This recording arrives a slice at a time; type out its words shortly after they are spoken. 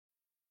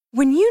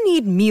When you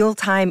need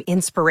mealtime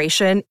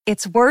inspiration,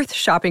 it's worth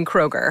shopping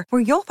Kroger,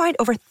 where you'll find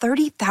over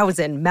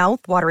 30,000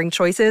 mouth-watering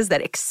choices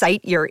that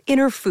excite your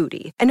inner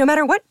foodie. And no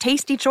matter what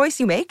tasty choice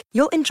you make,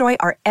 you'll enjoy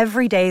our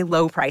everyday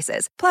low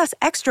prices, plus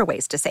extra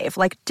ways to save,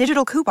 like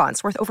digital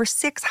coupons worth over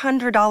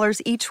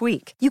 $600 each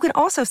week. You can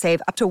also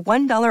save up to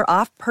 $1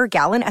 off per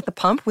gallon at the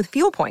pump with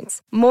fuel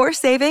points. More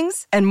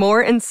savings and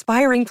more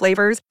inspiring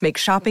flavors make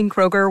shopping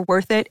Kroger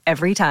worth it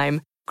every time.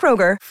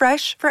 Kroger,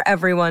 fresh for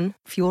everyone.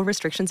 Fuel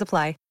restrictions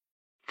apply.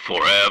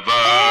 Forever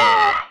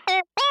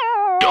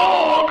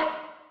Dog.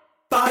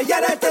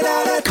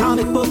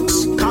 Comic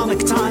books,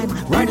 comic time.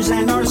 Writers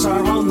and artists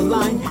are on the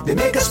line. They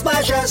make a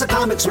splash as a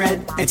comic's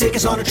read and take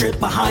us on a trip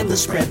behind the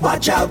spread.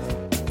 Watch out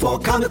for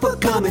comic book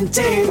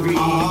commentary.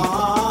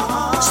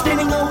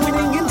 Spinning a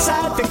winning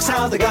inside fix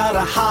how they got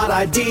a hot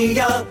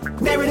idea.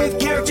 Narrative,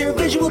 character,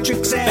 visual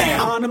tricks,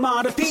 and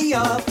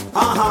onomatopoeia.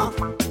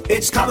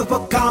 It's comic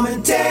book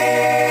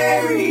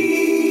commentary.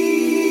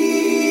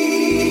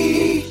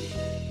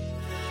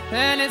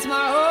 And it's my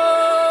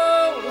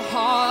old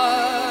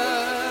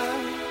heart,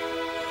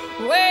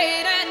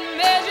 weighed and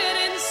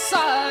measured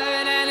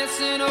inside, and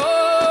it's an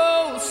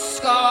old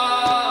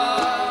scar.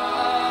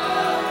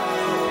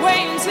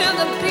 Wait until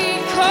the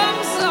beat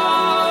comes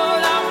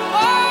on, I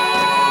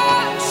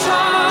watch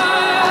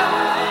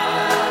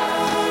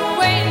on.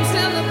 Wait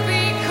until the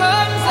beat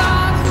comes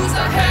on. Who's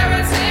a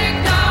heretic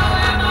now?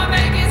 Am I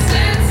making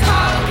sense?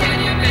 How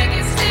can you make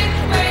it stick?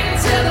 Wait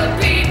until the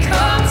beat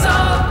comes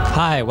on.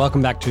 Hi,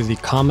 welcome back to the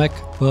Comic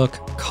Book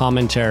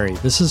Commentary.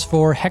 This is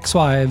for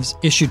Hexwives,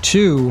 issue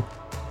 2.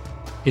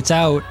 It's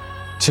out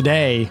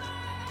today,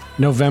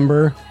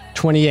 November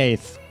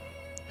 28th.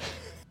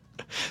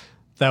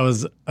 That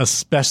was a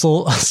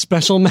special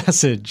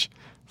message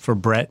for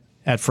Brett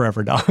at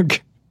Forever Dog,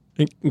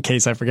 in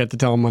case I forget to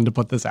tell him when to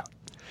put this out.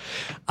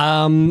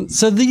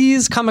 So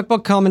these comic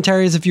book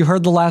commentaries, if you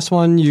heard the last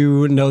one,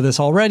 you know this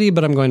already,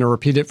 but I'm going to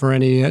repeat it for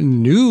any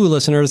new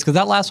listeners because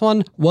that last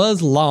one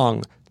was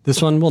long. This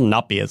one will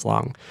not be as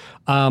long.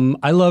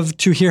 I love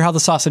to hear how the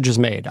sausage is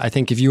made. I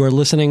think if you are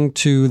listening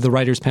to the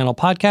Writers Panel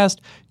podcast,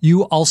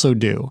 you also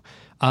do.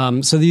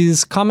 So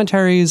these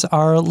commentaries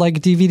are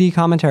like DVD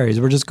commentaries.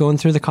 We're just going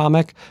through the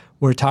comic.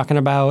 We're talking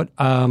about,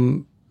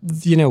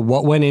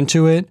 what went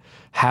into it,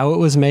 how it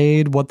was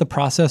made, what the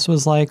process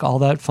was like, all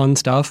that fun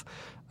stuff.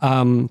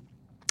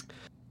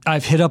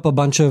 I've hit up a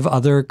bunch of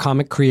other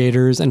comic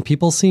creators and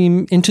people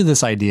seem into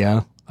this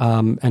idea.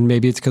 And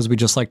maybe it's because we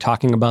just like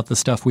talking about the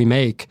stuff we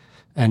make.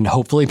 And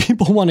hopefully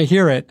people want to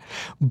hear it.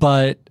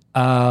 But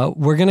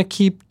we're going to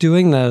keep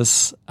doing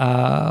this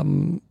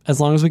as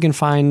long as we can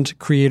find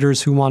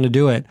creators who want to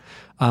do it.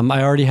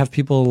 I already have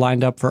people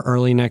lined up for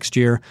early next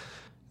year.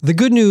 The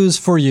good news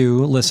for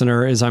you,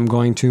 listener, is I'm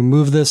going to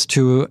move this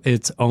to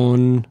its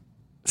own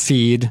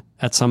feed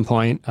at some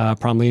point,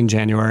 probably in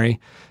January.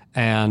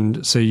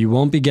 And so you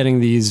won't be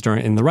getting these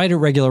in the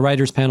regular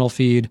Writers Panel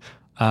feed.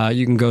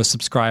 You can go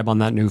subscribe on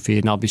that new feed,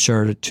 and I'll be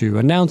sure to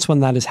announce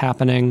when that is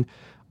happening.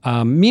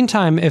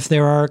 Meantime, if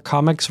there are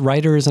comics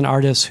writers and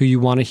artists who you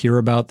want to hear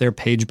about their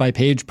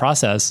page-by-page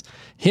process,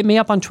 hit me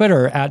up on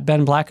Twitter at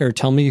Ben Blacker.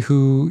 Tell me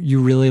who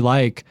you really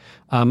like.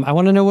 I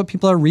want to know what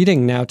people are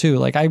reading now, too.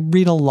 Like, I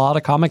read a lot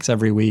of comics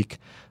every week.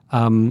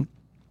 So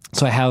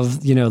I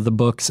have, the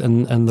books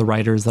and the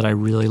writers that I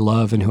really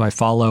love and who I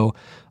follow.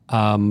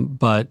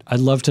 But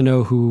I'd love to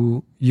know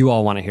who you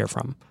all want to hear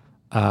from.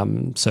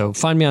 So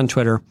find me on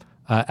Twitter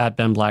at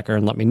Ben Blacker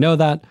and let me know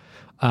that.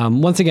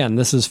 Once again,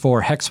 this is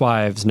for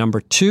Hexwives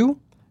number 2.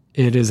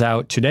 It is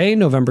out today,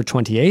 November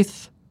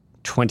 28th,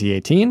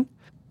 2018.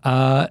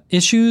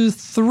 Issue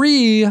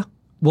 3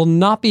 will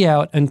not be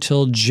out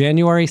until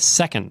January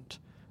 2nd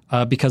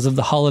because of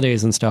the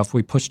holidays and stuff.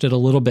 We pushed it a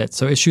little bit.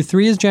 So issue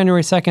 3 is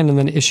January 2nd, and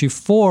then issue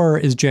 4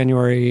 is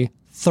January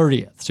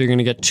 30th. So you're going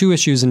to get 2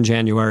 issues in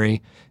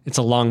January. It's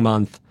a long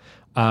month.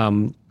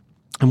 And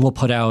we'll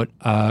put out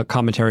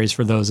commentaries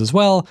for those as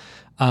well,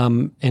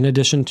 in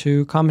addition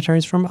to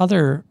commentaries from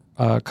other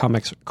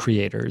comics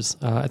creators.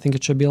 I think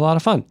it should be a lot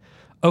of fun.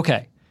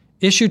 Okay,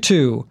 issue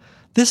 2.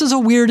 This is a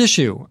weird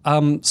issue.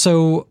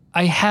 So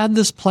I had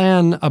this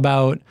plan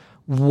about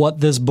what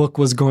this book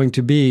was going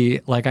to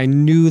be. Like, I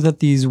knew that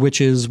these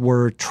witches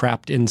were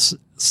trapped in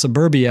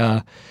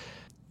suburbia,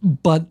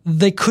 but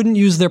they couldn't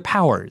use their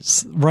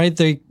powers, right?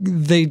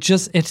 They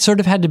just, it sort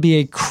of had to be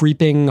a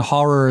creeping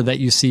horror that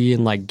you see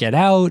in like Get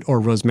Out or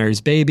Rosemary's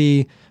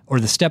Baby or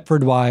The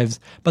Stepford Wives,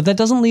 but that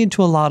doesn't lead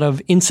to a lot of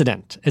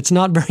incident. It's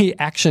not very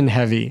action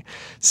heavy.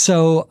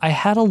 So I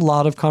had a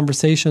lot of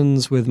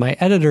conversations with my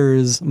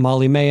editors,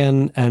 Molly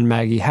Mahan and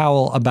Maggie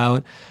Howell,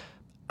 about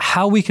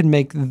how we could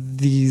make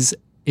these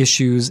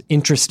issues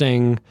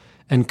interesting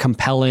and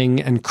compelling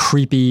and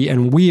creepy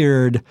and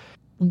weird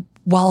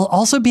while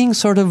also being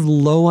sort of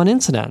low on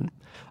incident.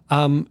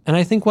 And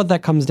I think what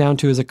that comes down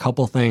to is a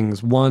couple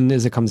things. One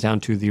is it comes down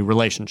to the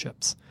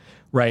relationships,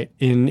 right?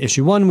 In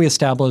issue 1, we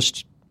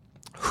established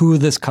who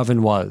this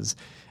coven was,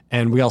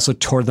 and we also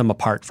tore them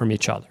apart from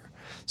each other.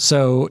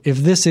 So if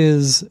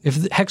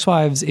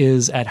Hexwives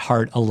is at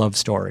heart a love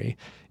story,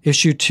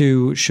 issue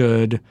 2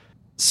 should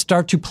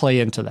start to play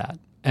into that.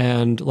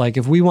 And like,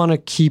 if we want to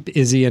keep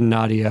Izzy and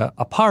Nadia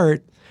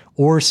apart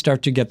or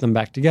start to get them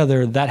back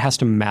together, that has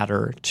to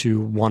matter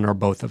to one or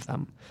both of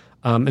them.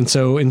 And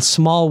so in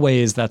small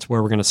ways, that's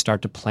where we're going to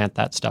start to plant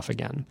that stuff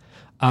again.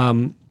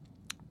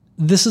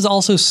 This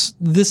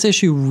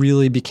issue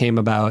really became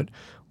about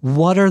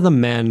what are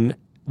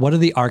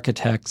the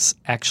architects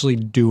actually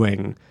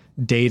doing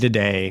day to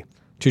day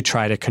to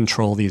try to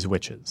control these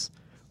witches,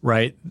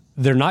 right?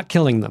 They're not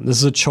killing them. This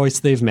is a choice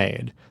they've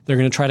made. They're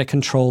going to try to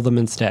control them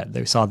instead.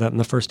 They saw that in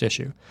the first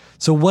issue.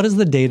 So what does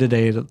the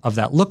day-to-day of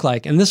that look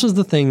like? And this was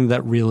the thing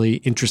that really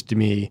interested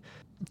me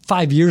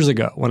 5 years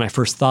ago when I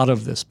first thought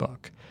of this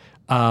book.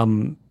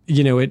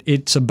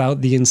 It's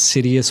about the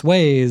insidious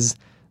ways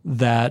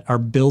that are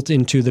built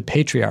into the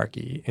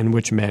patriarchy in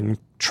which men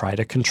try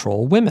to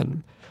control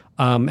women.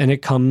 And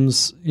it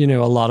comes, a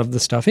lot of the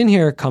stuff in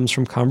here comes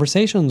from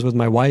conversations with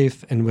my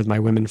wife and with my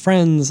women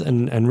friends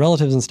and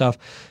relatives and stuff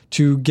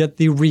to get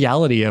the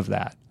reality of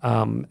that.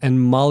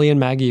 And Molly and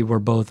Maggie were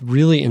both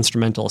really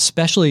instrumental,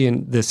 especially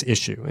in this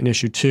issue, in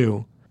issue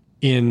 2,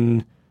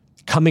 in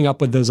coming up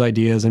with those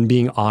ideas and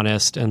being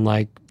honest and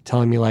like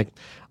telling me like,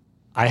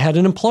 I had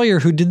an employer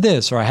who did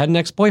this, or I had an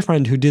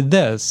ex-boyfriend who did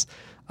this.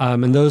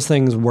 And those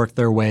things work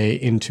their way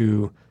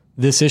into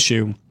this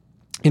issue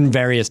in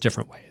various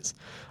different ways.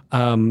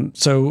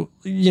 So,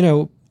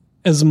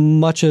 as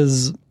much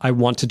as I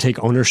want to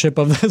take ownership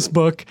of this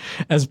book,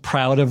 as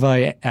proud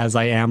as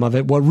I am of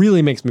it, what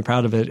really makes me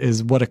proud of it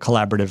is what a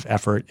collaborative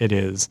effort it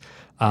is.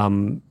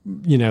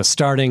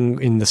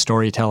 Starting in the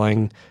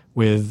storytelling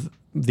with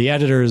the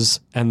editors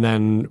and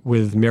then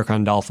with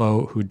Mirka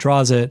Andolfo, who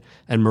draws it,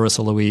 and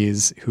Marissa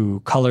Louise,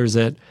 who colors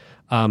it.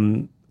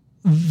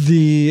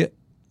 The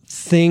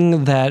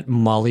thing that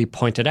Molly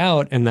pointed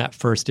out in that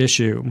first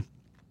issue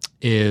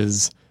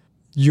is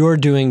you're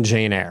doing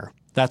Jane Eyre.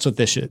 That's what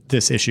this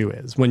issue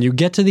is. When you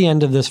get to the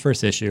end of this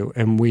first issue,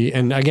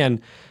 and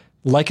again,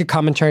 like a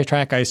commentary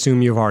track, I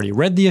assume you've already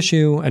read the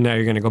issue, and now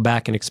you're going to go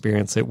back and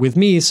experience it with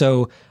me.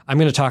 So I'm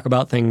going to talk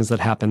about things that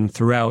happen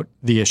throughout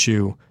the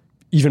issue,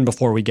 even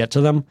before we get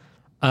to them.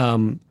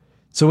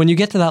 So when you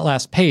get to that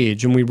last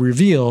page, and we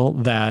reveal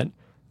that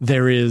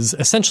there is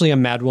essentially a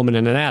madwoman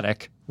in an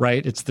attic,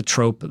 right? It's the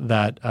trope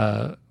that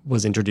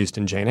was introduced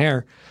in Jane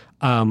Eyre.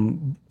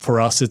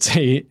 For us, it's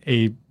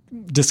a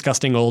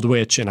disgusting old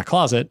witch in a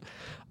closet.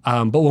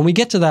 But when we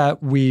get to that,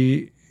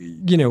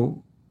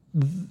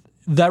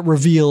 that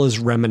reveal is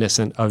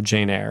reminiscent of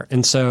Jane Eyre.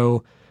 And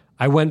so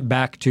I went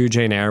back to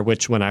Jane Eyre,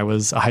 which when I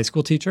was a high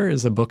school teacher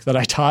is a book that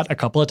I taught a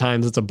couple of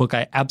times. It's a book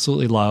I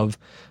absolutely love.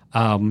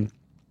 I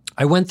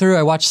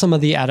watched some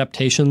of the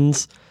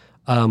adaptations.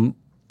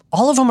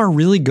 All of them are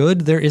really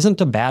good. There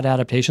isn't a bad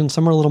adaptation.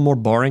 Some are a little more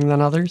boring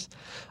than others.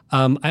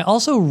 I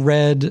also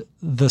read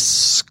the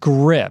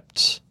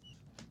script.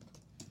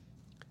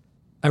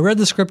 I read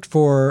the script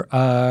for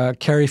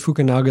Cary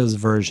Fukunaga's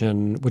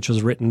version, which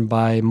was written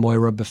by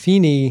Moira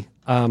Buffini,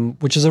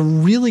 which is a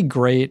really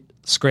great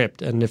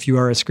script. And if you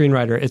are a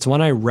screenwriter, it's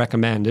one I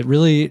recommend. It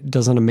really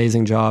does an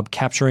amazing job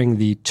capturing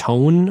the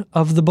tone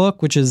of the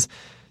book, which is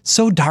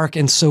so dark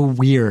and so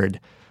weird.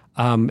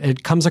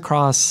 It comes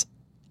across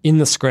in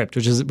the script,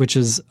 which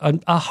is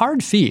a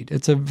hard feat.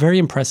 It's a very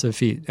impressive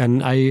feat.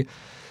 And I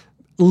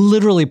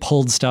literally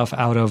pulled stuff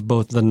out of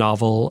both the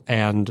novel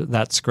and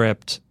that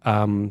script,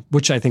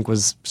 which I think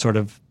was sort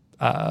of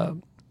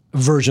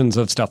versions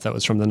of stuff that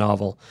was from the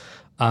novel,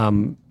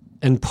 and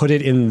put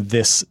it in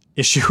this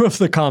issue of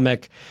the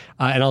comic.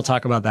 And I'll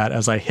talk about that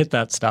as I hit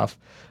that stuff.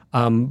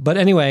 But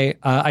anyway,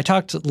 I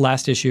talked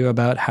last issue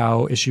about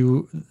how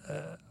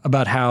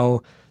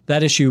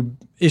that issue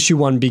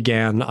 1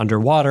 began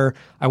underwater.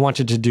 I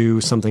wanted to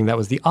do something that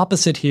was the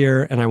opposite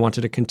here, and I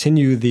wanted to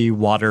continue the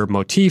water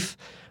motif.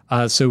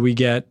 So we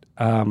get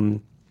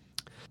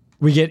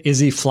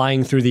Izzy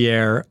flying through the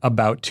air,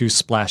 about to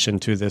splash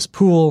into this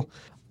pool.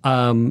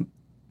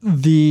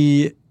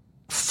 The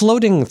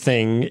floating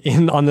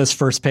thing on this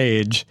first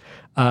page,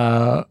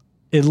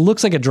 it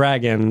looks like a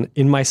dragon.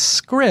 In my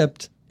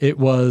script, it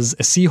was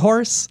a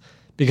seahorse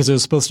because it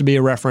was supposed to be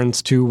a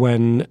reference to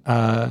when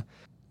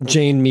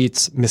Jane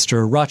meets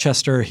Mr.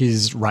 Rochester.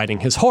 He's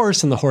riding his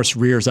horse and the horse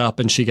rears up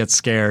and she gets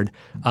scared.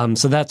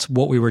 So that's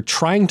what we were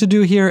trying to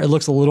do here. It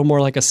looks a little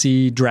more like a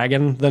sea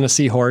dragon than a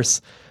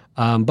seahorse.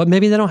 But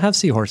maybe they don't have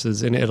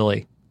seahorses in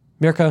Italy.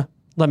 Mirka,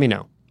 let me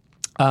know.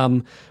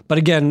 But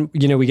again,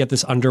 we get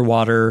this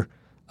underwater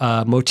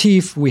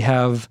motif. We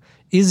have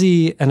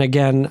Izzy. And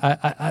again,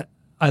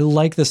 I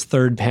like this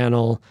third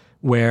panel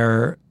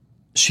where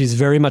she's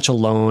very much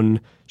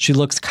alone. She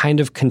looks kind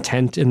of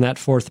content in that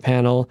fourth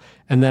panel.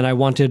 And then I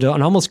wanted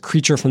an almost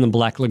Creature from the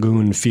Black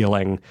Lagoon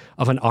feeling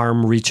of an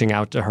arm reaching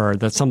out to her,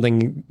 that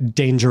something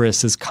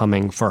dangerous is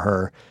coming for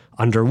her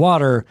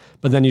underwater.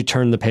 But then you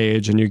turn the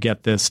page and you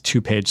get this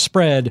 2-page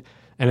spread,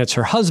 and it's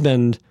her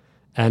husband,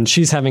 and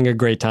she's having a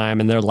great time,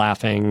 and they're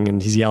laughing,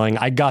 and he's yelling,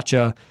 "I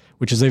gotcha,"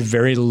 which is a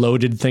very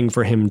loaded thing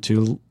for him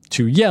to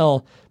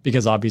yell,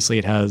 because obviously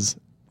it has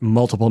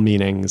multiple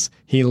meanings.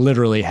 He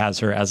literally has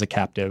her as a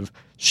captive.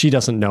 She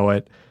doesn't know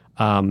it.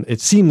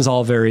 It seems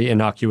all very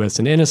innocuous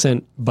and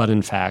innocent, but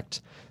in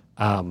fact,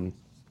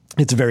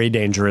 it's very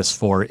dangerous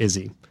for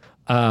Izzy.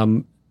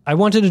 I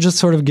wanted to just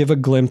sort of give a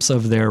glimpse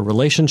of their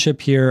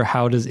relationship here.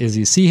 How does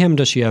Izzy see him?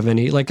 Does she have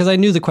any, because I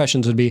knew the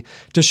questions would be,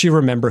 does she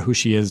remember who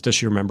she is? Does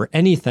she remember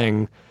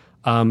anything?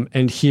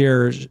 And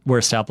here we're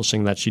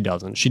establishing that she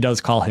doesn't. She does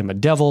call him a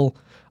devil.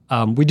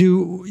 We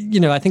do,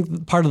 I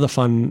think part of the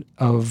fun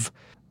of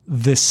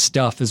this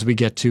stuff is we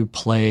get to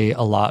play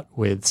a lot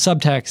with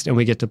subtext and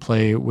we get to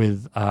play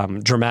with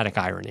dramatic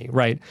irony,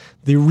 right?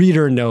 The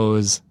reader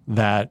knows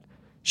that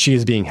she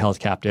is being held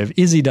captive.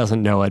 Izzy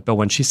doesn't know it, but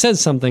when she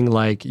says something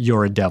like,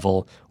 you're a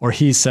devil, or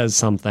he says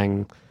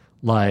something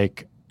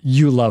like,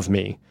 you love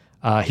me,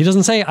 he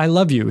doesn't say, I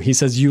love you. He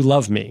says, you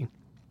love me.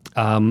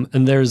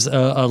 And there's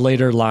a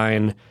later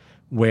line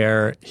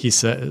where she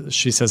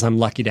says, I'm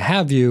lucky to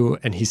have you.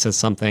 And he says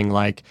something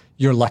like,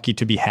 you're lucky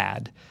to be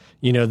had.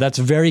 That's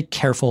very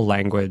careful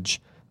language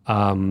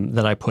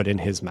that I put in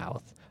his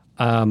mouth.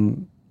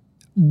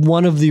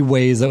 One of the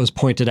ways that was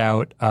pointed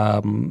out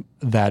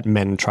that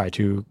men try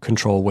to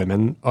control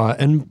women,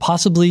 and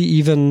possibly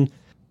even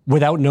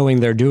without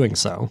knowing they're doing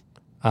so,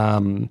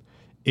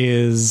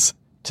 is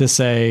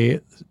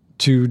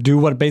to do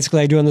what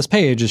basically I do on this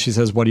page. Is she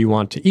says, what do you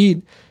want to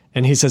eat?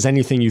 And he says,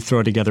 anything you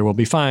throw together will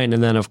be fine.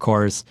 And then, of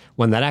course,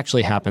 when that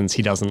actually happens,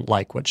 he doesn't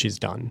like what she's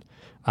done.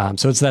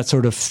 So it's that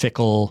sort of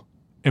fickle,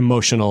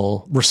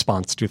 emotional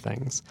response to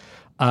things.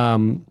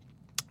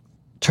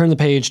 Turn the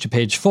page to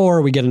page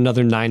 4, we get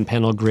another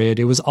 9-panel grid.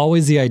 It was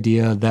always the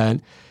idea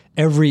that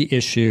every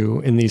issue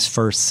in these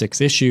first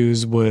 6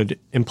 issues would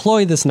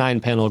employ this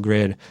 9-panel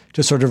grid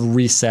to sort of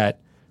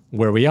reset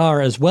where we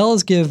are, as well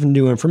as give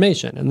new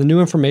information. And the new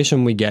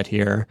information we get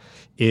here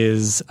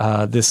is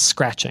this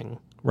scratching,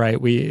 right?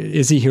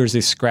 Izzy hears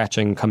this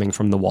scratching coming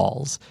from the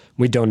walls.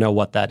 We don't know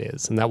what that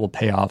is, and that will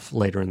pay off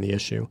later in the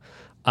issue.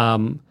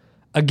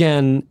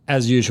 Again,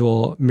 as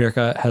usual,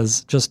 Mirka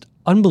has just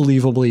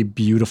unbelievably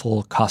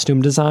beautiful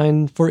costume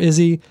design for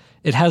Izzy.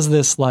 It has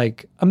this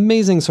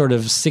amazing sort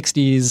of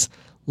 60s,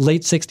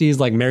 late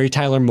 60s, Mary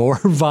Tyler Moore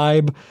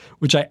vibe,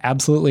 which I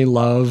absolutely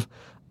love.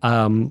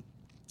 And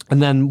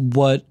then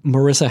what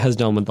Marissa has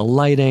done with the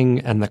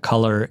lighting and the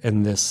color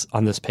on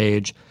this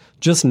page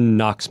just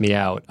knocks me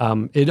out.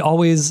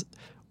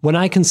 When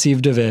I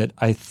conceived of it,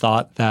 I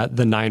thought that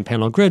the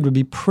 9-panel grid would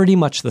be pretty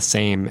much the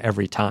same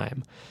every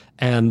time.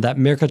 And that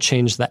Mirka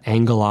changed the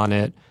angle on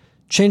it,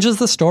 changes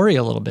the story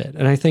a little bit.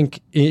 And I think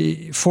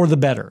for the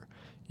better.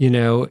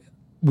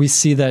 We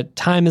see that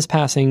time is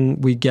passing.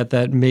 We get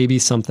that maybe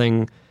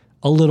something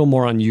a little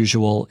more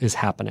unusual is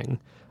happening.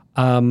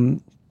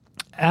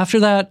 After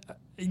that,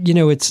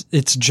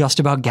 it's just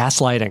about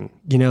gaslighting.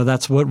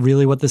 That's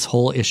what this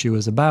whole issue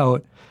is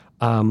about.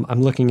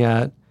 I'm looking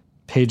at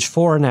page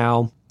 4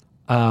 now,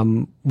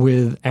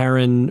 with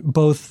Aaron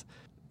both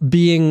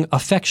being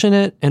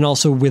affectionate and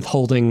also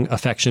withholding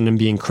affection and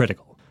being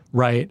critical,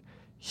 right?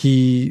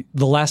 The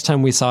last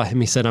time we saw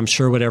him, he said, I'm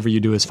sure whatever you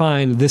do is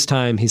fine. This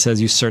time he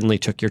says, you certainly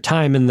took your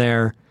time in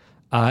there.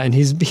 And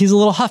he's a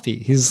little huffy.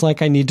 He's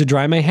like, I need to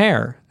dry my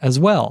hair as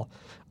well.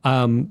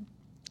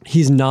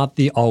 He's not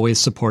the always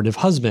supportive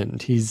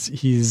husband.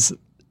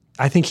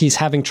 I think he's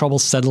having trouble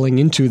settling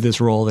into this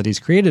role that he's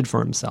created for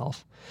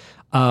himself.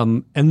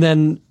 And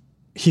then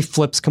he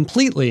flips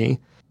completely.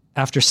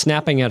 After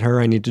snapping at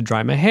her, I need to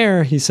dry my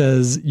hair, he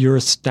says, you're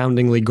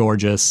astoundingly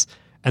gorgeous,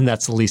 and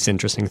that's the least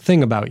interesting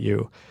thing about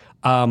you.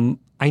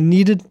 I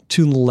needed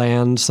to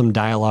land some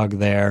dialogue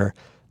there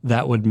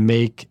that would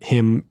make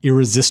him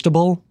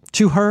irresistible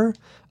to her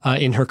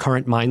in her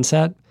current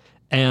mindset.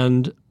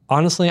 And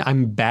honestly,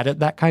 I'm bad at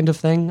that kind of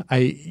thing.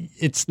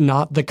 It's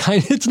not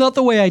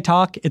the way I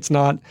talk. It's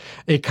not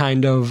a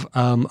kind of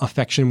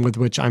affection with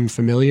which I'm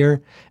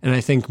familiar. And I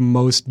think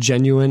most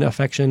genuine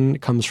affection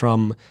comes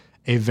from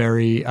a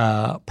very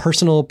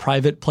personal,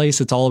 private place.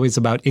 It's always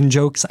about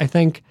in-jokes, I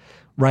think,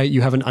 right?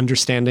 You have an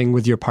understanding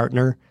with your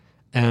partner.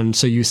 And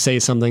so you say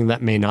something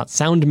that may not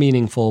sound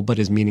meaningful, but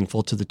is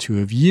meaningful to the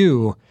two of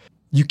you.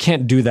 You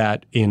can't do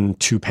that in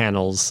 2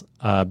 panels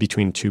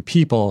between 2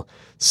 people.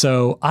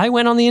 So I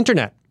went on the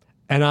internet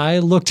and I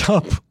looked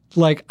up,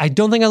 I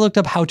don't think I looked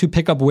up how to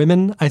pick up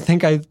women. I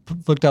think I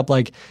looked up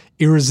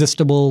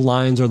irresistible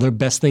lines or the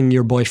best thing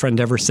your boyfriend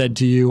ever said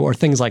to you or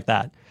things like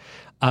that.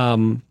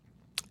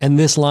 And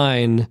this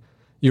line,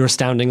 you're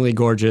astoundingly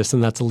gorgeous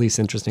and that's the least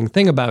interesting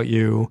thing about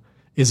you,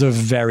 is a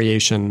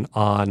variation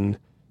on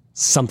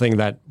something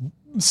that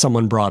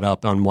someone brought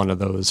up on one of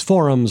those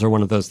forums or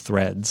one of those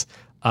threads.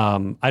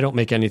 I don't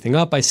make anything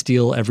up. I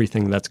steal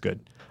everything that's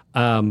good.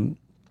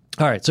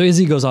 All right, so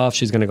Izzy goes off.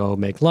 She's going to go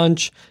make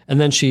lunch.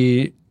 And then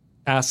she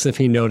asks if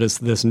he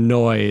noticed this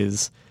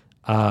noise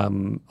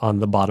on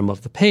the bottom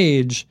of the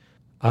page,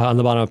 on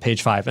the bottom of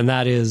page 5. And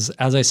that is,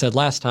 as I said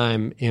last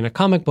time, in a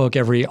comic book,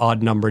 every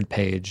odd-numbered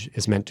page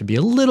is meant to be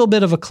a little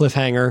bit of a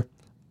cliffhanger,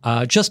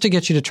 just to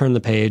get you to turn the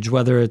page,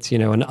 whether it's,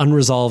 an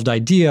unresolved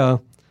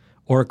idea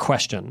or a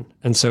question.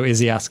 And so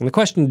Izzy asking the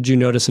question, did you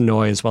notice a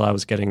noise while I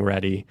was getting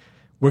ready?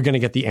 We're going to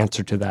get the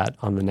answer to that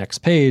on the next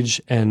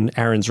page. And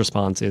Aaron's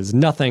response is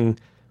nothing,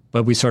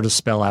 but we sort of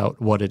spell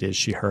out what it is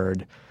she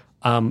heard.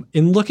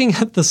 In looking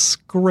at the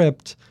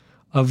script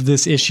of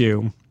this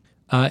issue,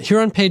 here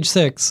on page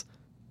 6,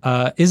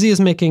 Izzy is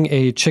making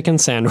a chicken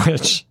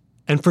sandwich.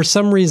 And for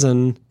some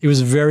reason, it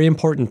was very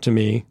important to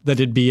me that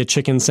it be a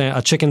chicken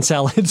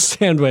salad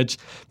sandwich,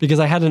 because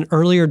I had an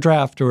earlier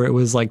draft where it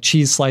was like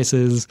cheese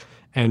slices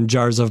and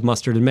jars of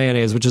mustard and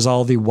mayonnaise, which is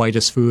all the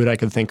whitest food I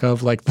could think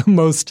of, like the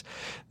most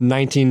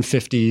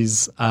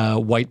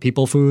 1950s white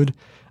people food.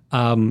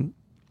 And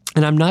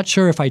I'm not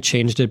sure if I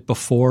changed it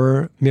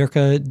before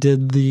Mirka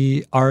did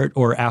the art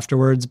or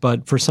afterwards,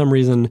 but for some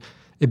reason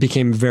it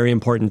became very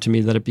important to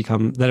me that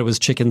it was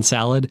chicken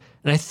salad.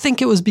 And I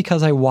think it was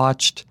because I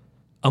watched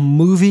a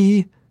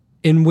movie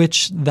in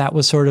which that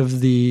was sort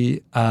of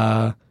the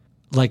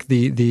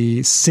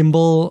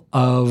symbol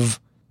of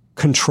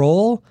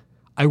control.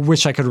 I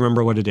wish I could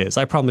remember what it is.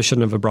 I probably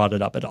shouldn't have brought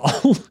it up at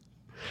all.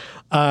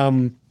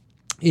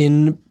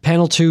 In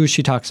panel 2,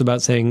 she talks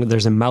about saying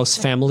there's a mouse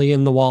family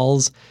in the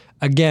walls.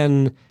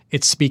 Again,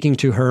 it's speaking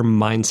to her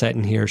mindset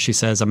in here. She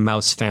says a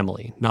mouse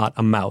family, not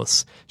a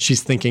mouse.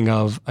 She's thinking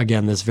of,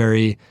 again, this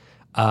very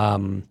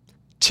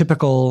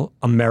typical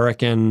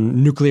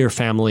American nuclear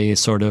family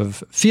sort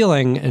of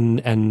feeling,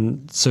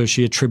 and so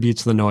she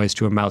attributes the noise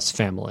to a mouse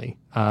family.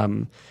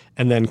 And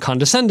then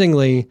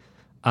condescendingly,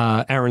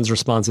 Aaron's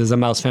response is, a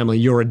mouse family,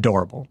 you're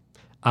adorable.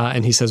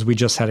 And he says, we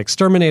just had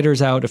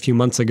exterminators out a few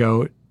months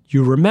ago.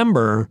 You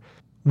remember,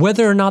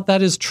 whether or not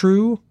that is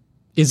true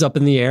is up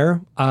in the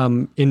air.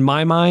 In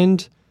my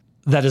mind,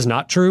 that is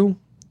not true.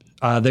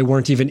 They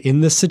weren't even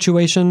in this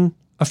situation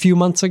a few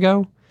months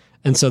ago.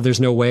 And so there's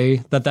no way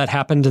that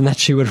happened and that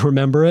she would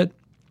remember it.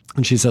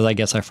 And she says, I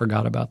guess I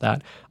forgot about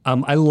that.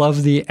 I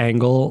love the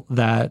angle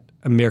that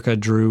Mirka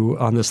drew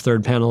on this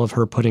third panel of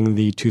her putting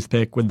the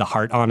toothpick with the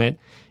heart on it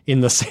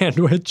in the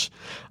sandwich.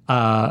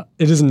 It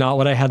is not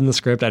what I had in the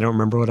script. I don't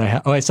remember what I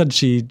had. Oh, I said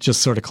she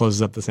just sort of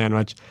closes up the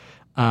sandwich.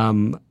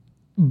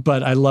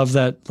 But I love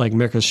that, like,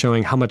 Mirka's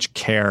showing how much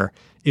care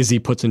Izzy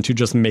puts into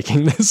just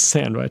making this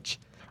sandwich.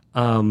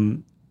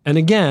 And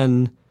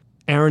again,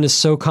 Aaron is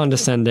so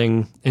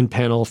condescending in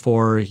panel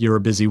 4, you're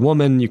a busy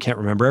woman, you can't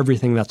remember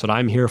everything, that's what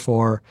I'm here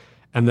for.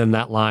 And then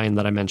that line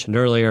that I mentioned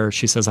earlier,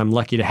 she says, I'm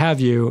lucky to have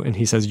you, and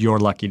he says, you're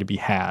lucky to be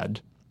had.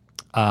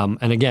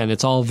 And again,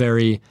 it's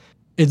very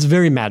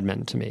Mad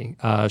Men to me.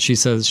 She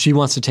says she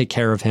wants to take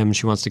care of him,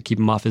 she wants to keep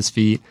him off his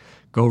feet,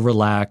 go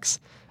relax.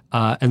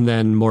 And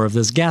then more of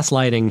this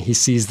gaslighting, he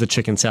sees the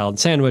chicken salad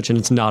sandwich, and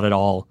it's not at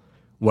all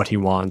what he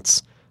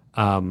wants.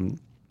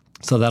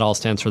 So that all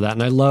stands for that.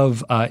 And I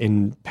love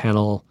in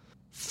panel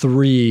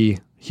 3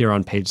 here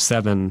on page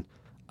 7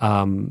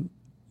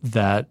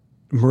 that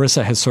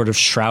Marissa has sort of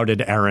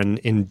shrouded Aaron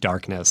in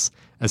darkness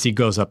as he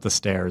goes up the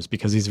stairs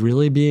because he's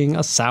really being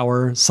a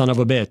sour son of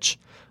a bitch.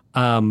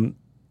 And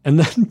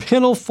then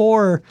panel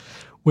 4,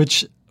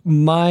 which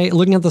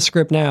looking at the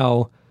script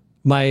now,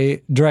 my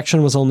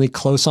direction was only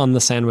close on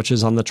the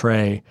sandwiches on the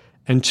tray.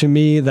 And to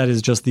me, that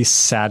is just the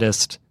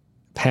saddest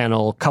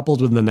panel,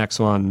 coupled with the next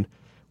one,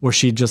 where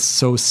she just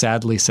so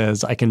sadly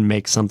says, I can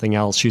make something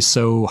else. She's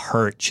so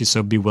hurt. She's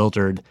so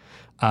bewildered.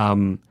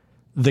 The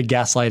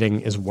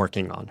gaslighting is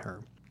working on her.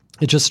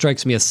 It just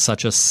strikes me as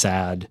such a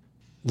sad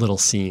little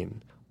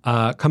scene.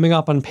 Coming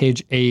up on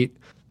page 8,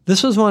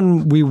 this was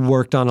one we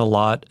worked on a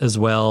lot as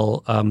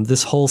well.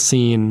 This whole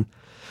scene,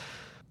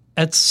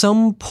 at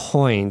some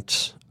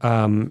point,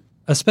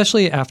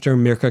 especially after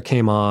Mirka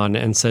came on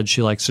and said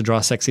she likes to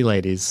draw sexy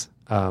ladies,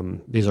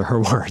 these are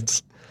her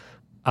words,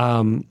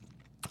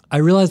 I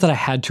realized that I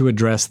had to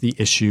address the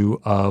issue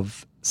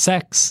of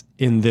sex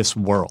in this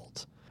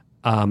world.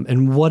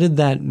 And what did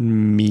that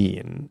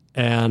mean?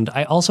 And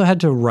I also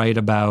had to write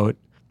about,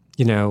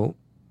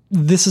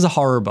 this is a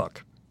horror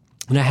book.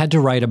 And I had to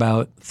write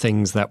about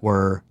things that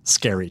were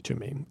scary to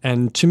me.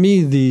 And to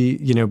me,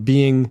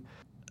 being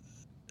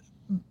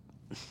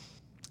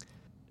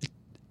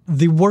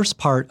the worst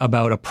part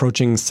about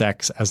approaching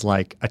sex as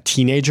like a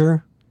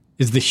teenager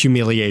is the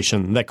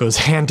humiliation that goes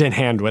hand in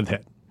hand with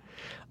it.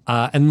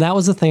 And that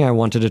was the thing I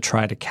wanted to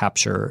try to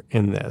capture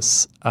in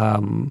this.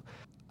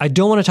 I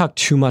don't want to talk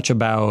too much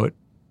about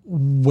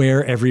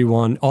where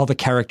all the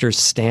characters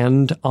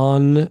stand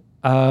on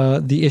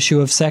the issue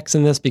of sex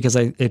in this because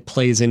it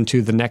plays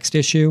into the next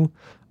issue.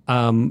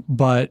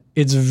 But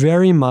it's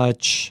very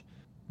much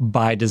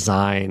by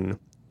design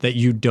that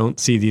you don't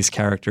see these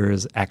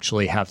characters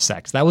actually have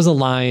sex. That was a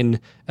line,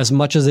 as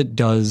much as it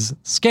does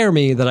scare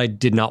me, that I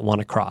did not want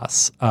to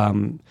cross.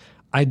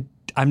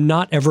 I'm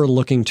not ever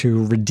looking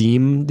to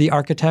redeem the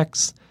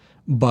architects,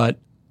 but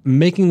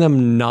making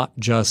them not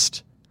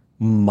just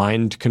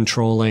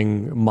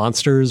mind-controlling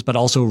monsters, but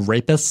also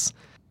rapists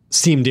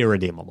seemed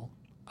irredeemable.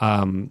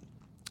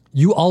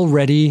 You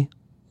already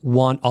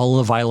want all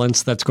the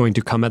violence that's going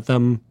to come at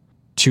them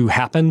to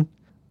happen.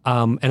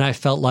 And I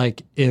felt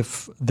like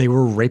if they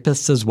were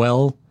rapists as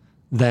well,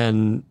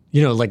 then,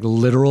 like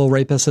literal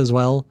rapists as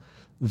well,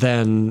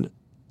 then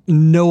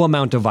no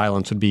amount of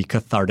violence would be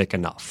cathartic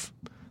enough.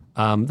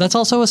 That's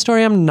also a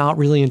story I'm not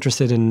really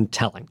interested in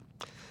telling.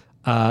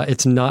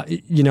 It's not,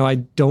 I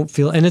don't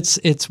feel, and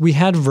we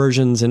had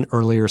versions in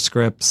earlier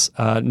scripts,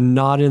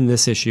 not in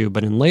this issue,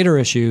 but in later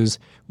issues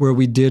where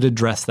we did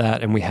address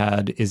that and we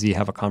had Izzy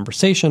have a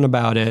conversation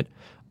about it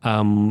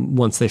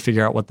once they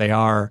figure out what they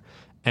are.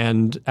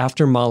 And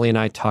after Molly and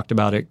I talked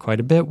about it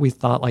quite a bit, we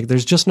thought like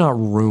there's just not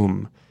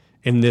room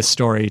in this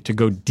story to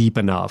go deep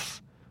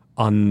enough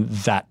on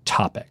that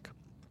topic.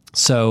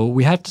 So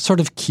we had to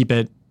sort of keep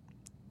it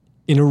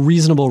in a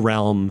reasonable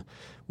realm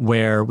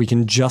where we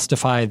can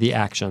justify the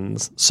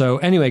actions. So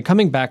anyway,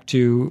 coming back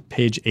to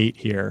page 8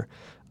 here,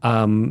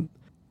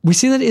 we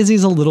see that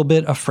Izzy's a little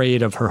bit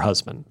afraid of her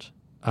husband.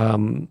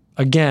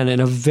 Again,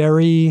 in a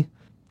very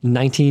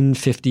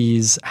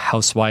 1950s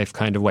housewife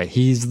kind of way.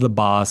 He's the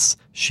boss.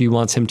 She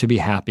wants him to be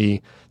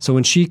happy. So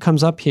when she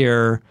comes up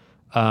here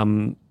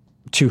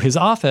to his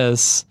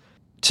office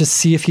to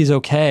see if he's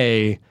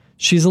okay,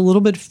 she's a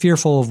little bit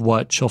fearful of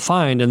what she'll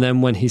find. And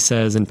then when he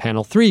says in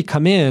panel 3,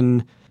 come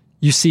in,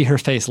 you see her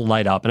face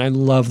light up. And I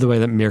love the way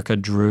that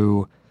Mirka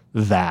drew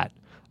that.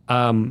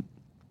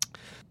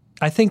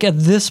 I think at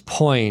this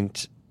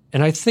point,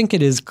 and I think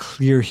it is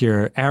clear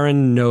here,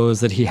 Aaron knows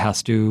that he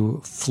has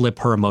to flip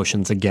her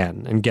emotions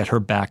again and get her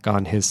back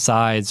on his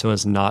side so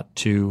as not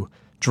to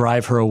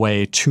drive her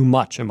away too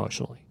much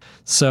emotionally.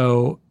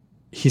 So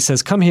he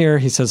says, come here.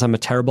 He says, I'm a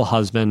terrible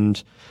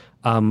husband.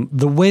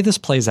 The way this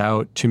plays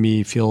out to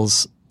me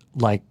feels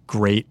like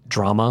great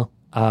drama.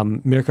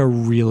 Mirka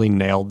really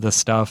nailed this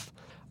stuff.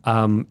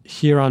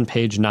 Here on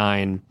page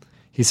 9,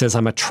 he says,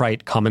 I'm a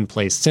trite,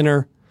 commonplace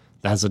sinner.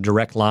 That has a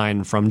direct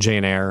line from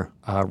Jane Eyre.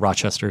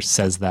 Rochester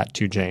says that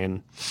to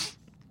Jane.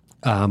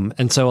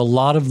 And so a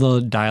lot of the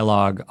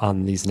dialogue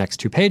on these next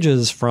 2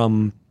 pages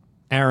from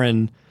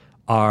Aaron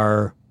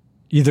are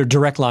either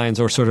direct lines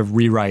or sort of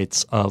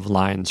rewrites of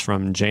lines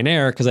from Jane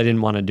Eyre, because I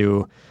didn't want it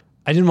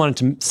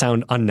to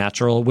sound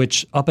unnatural,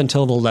 which up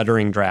until the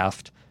lettering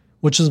draft,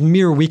 which was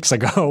mere weeks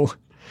ago,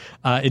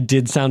 it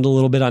did sound a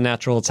little bit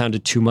unnatural. It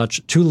sounded too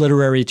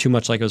literary, too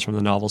much like it was from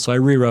the novel. So I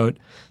rewrote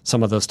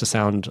some of those to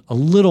sound a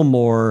little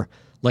more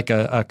like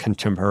a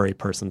contemporary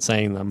person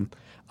saying them.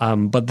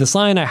 But this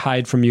line, I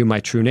hide from you my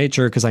true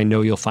nature because I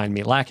know you'll find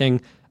me lacking.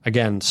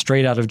 Again,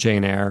 straight out of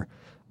Jane Eyre.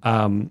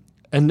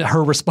 And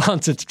her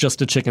response, it's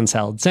just a chicken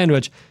salad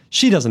sandwich.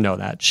 She doesn't know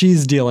that.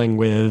 She's dealing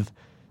with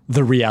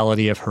the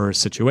reality of her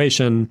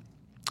situation.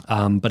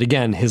 But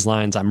again, his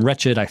lines, I'm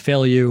wretched, I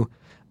fail you.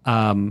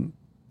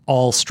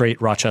 All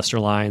straight Rochester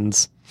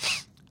lines.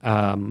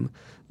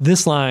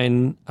 This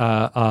line,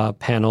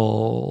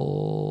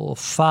 panel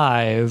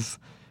 5,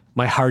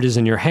 my heart is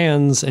in your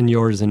hands and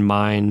yours in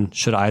mine.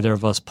 Should either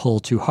of us pull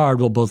too hard,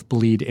 we'll both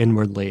bleed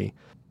inwardly.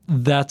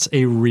 That's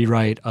a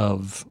rewrite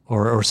of,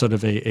 or sort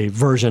of a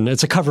version,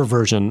 it's a cover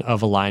version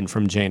of a line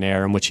from Jane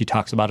Eyre in which he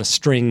talks about a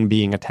string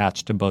being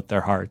attached to both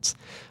their hearts.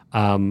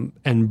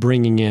 And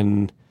bringing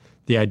in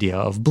the idea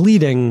of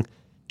bleeding,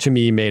 to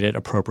me, made it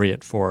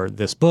appropriate for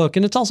this book.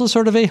 And it's also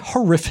sort of a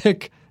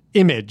horrific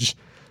image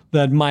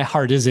that my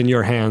heart is in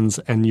your hands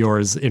and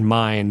yours in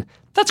mine.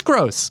 That's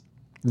gross,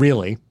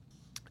 really.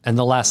 And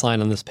the last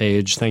line on this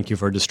page, thank you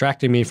for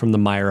distracting me from the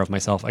mire of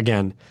myself.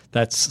 Again,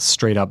 that's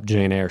straight up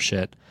Jane Eyre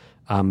shit.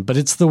 But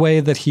it's the way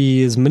that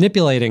he is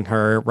manipulating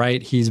her,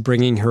 right? He's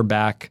bringing her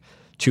back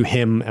to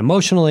him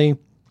emotionally.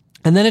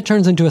 And then it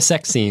turns into a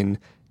sex scene,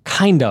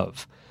 kind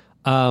of.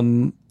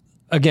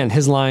 Again,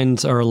 his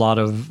lines are a lot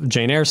of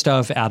Jane Eyre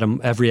stuff.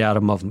 Every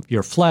atom of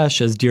your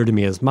flesh, as dear to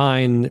me as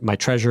mine, my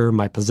treasure,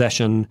 my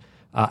possession.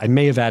 I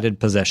may have added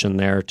possession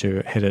there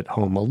to hit it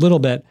home a little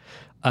bit.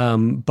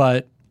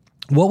 But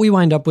what we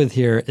wind up with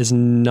here is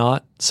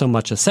not so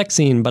much a sex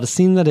scene, but a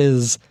scene that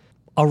is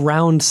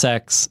around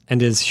sex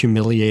and is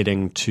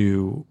humiliating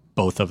to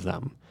both of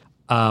them.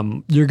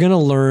 You're going to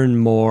learn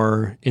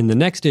more in the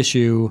next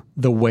issue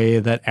the way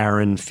that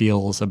Aaron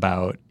feels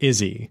about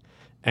Izzy.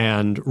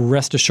 And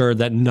rest assured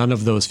that none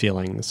of those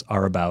feelings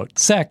are about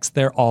sex.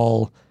 They're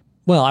all,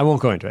 well, I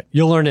won't go into it.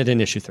 You'll learn it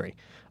in issue 3.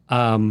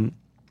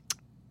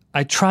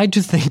 I tried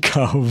to think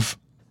of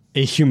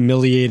a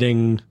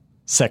humiliating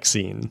sex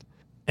scene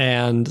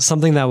and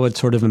something that would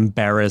sort of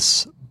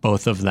embarrass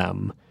both of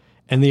them.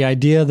 And the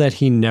idea that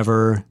he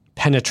never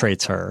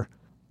penetrates her,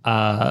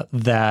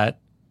 that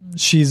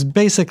she's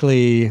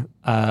basically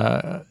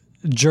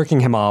jerking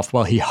him off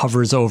while he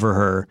hovers over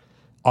her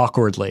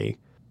awkwardly,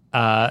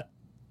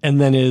 and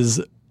then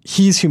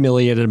he's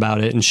humiliated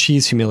about it and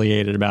she's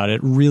humiliated about it,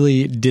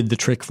 really did the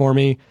trick for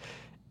me.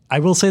 I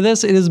will say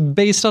this, it is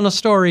based on a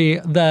story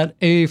that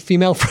a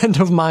female friend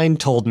of mine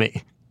told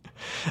me.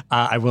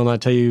 I will not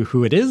tell you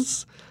who it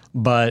is,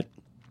 but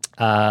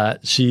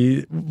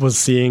she was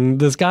seeing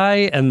this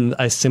guy and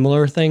a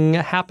similar thing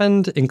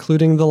happened,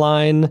 including the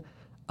line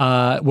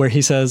where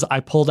he says,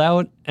 I pulled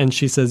out, and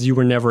she says, you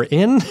were never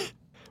in,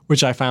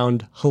 which I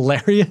found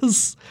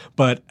hilarious,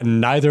 but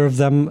neither of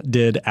them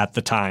did at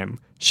the time.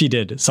 She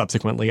did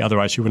subsequently,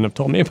 otherwise she wouldn't have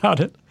told me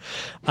about it.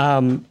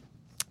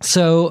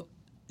 So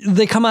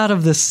they come out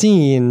of the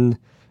scene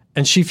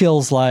and she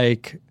feels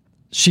like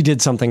she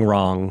did something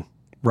wrong,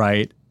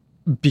 right?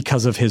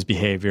 Because of his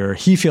behavior.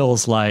 He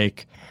feels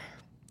like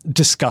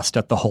disgust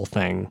at the whole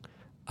thing.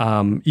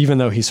 Even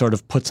though he sort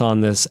of puts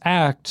on this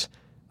act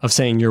of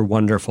saying you're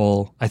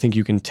wonderful, I think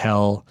you can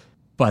tell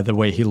by the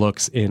way he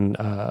looks in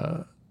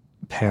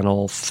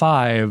panel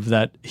 5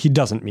 that he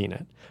doesn't mean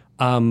it.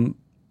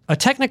 A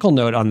technical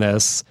note on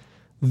this,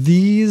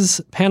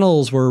 these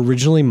panels were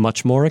originally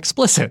much more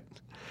explicit.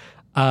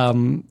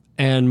 And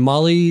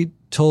Molly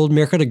told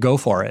Mirka to go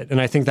for it. And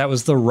I think that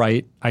was the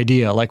right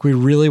idea. Like, we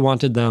really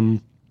wanted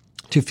them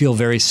to feel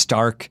very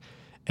stark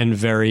and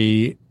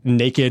very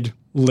naked,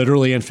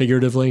 literally and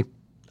figuratively.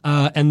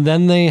 And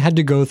then they had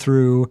to go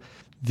through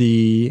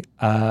the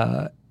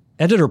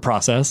editor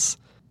process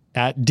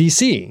at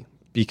DC,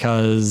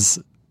 because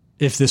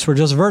if this were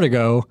just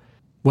Vertigo,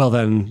 well,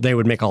 then they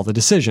would make all the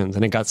decisions,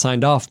 and it got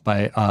signed off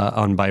by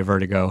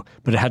Vertigo.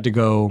 But it had to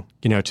go,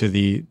 to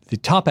the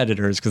top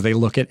editors, because they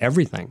look at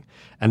everything,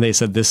 and they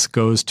said this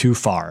goes too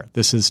far.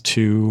 This is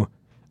too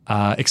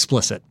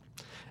explicit.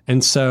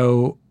 And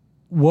so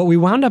what we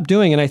wound up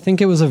doing, and I think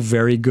it was a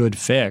very good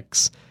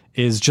fix,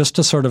 is just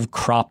to sort of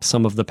crop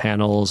some of the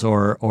panels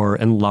or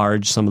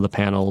enlarge some of the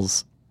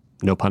panels,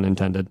 no pun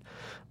intended,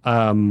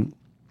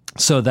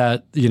 so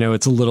that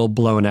it's a little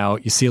blown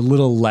out. You see a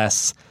little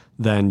less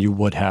than you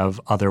would have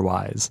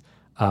otherwise.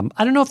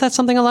 I don't know if that's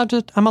something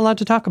I'm allowed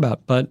to talk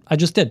about, but I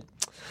just did.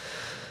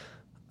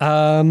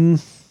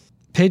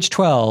 Page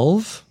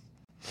 12.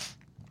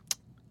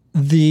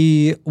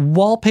 The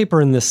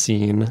wallpaper in this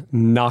scene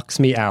knocks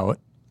me out.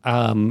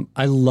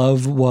 I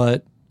love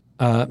what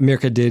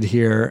Mirka did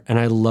here, and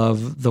I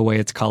love the way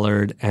it's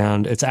colored,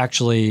 and it's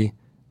actually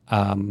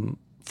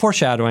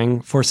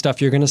foreshadowing for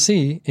stuff you're going to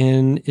see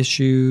in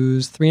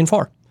issues 3 and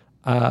 4.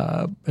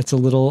 It's a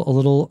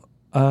little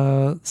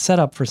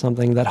setup for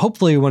something that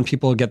hopefully when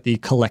people get the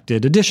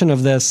collected edition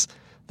of this,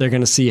 they're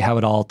going to see how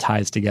it all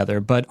ties together.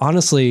 But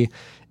honestly,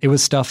 it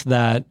was stuff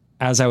that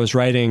as I was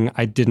writing,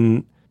 I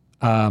didn't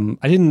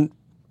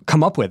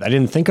come up with. I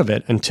didn't think of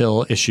it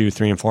until issue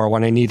 3 and 4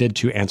 when I needed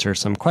to answer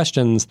some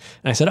questions.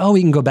 And I said,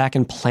 we can go back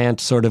and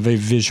plant sort of a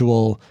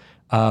visual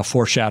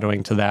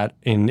foreshadowing to that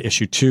in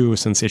issue 2,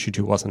 since issue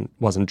 2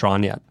 wasn't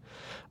drawn yet.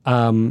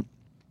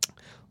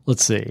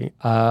 Let's see.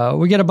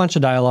 We get a bunch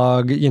of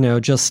dialogue,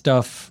 just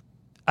stuff.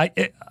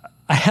 I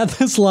had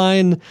this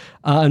line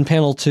in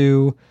panel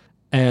 2,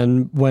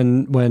 and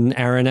when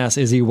Aaron asks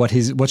Izzy what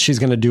she's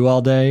going to do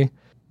all day,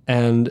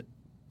 and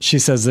she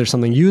says there's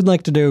something you'd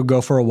like to do, go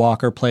for a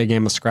walk or play a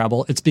game of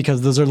Scrabble. It's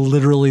because those are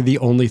literally the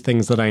only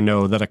things that I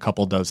know that a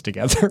couple does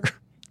together.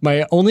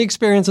 My only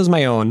experience is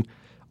my own.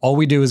 All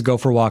we do is go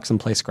for walks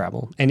and play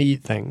Scrabble and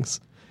eat things.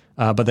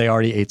 But they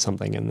already ate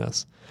something in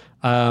this.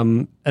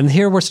 And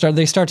here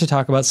they start to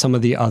talk about some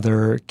of the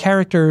other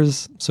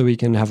characters, so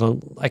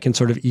I can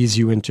sort of ease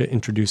you into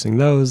introducing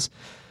those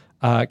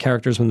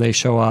characters when they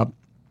show up.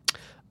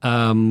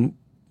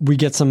 We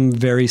get some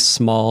very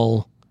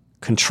small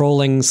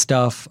controlling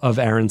stuff of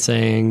Aaron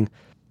saying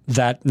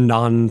that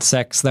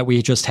non-sex that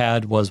we just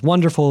had was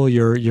wonderful.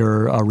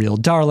 You're a real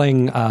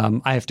darling.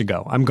 I have to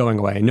go. I'm going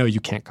away. No,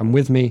 you can't come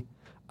with me.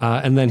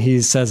 And then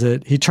he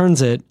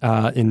turns it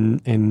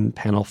in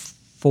panel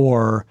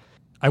 4.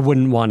 I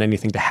wouldn't want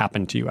anything to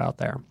happen to you out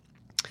there,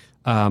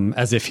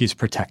 as if he's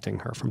protecting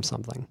her from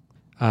something.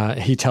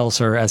 He tells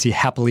her as he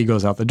happily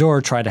goes out the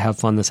door, try to have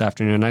fun this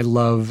afternoon. I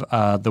love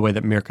the way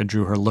that Mirka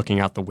drew her looking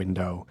out the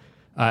window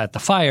at the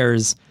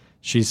fires.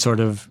 She sort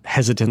of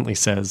hesitantly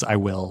says, I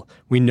will.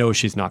 We know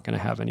she's not going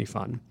to have any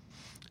fun.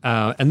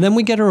 And then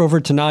we get her over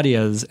to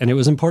Nadia's, and it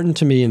was important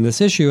to me in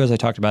this issue, as I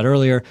talked about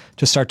earlier,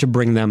 to start to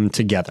bring them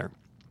together.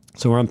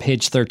 So we're on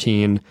page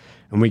 13,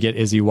 and we get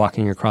Izzy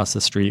walking across the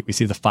street. We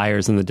see the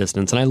fires in the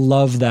distance. And I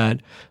love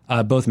that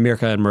both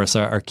Mirka and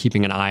Marissa are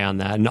keeping an eye on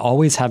that and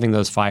always having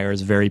those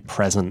fires very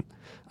present,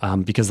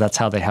 because that's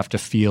how they have to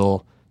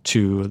feel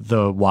to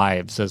the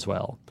wives as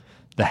well,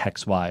 the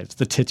Hex wives,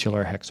 the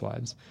titular Hex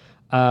wives.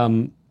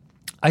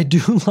 I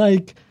do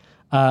like,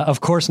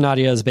 of course,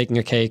 Nadia is baking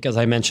a cake. As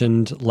I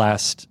mentioned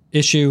last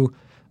issue,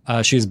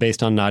 she is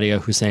based on Nadia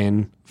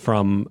Hussain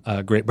from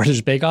Great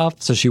British Bake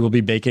Off, so she will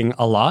be baking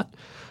a lot.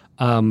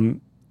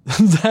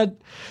 That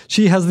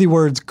she has the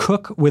words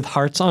cook with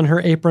hearts on her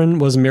apron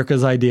was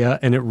Mirka's idea,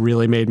 and it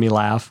really made me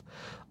laugh.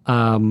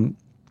 And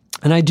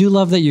I do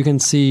love that you can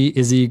see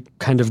Izzy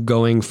kind of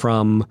going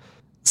from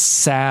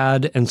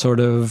sad and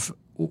sort of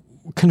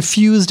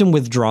confused and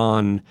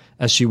withdrawn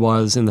as she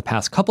was in the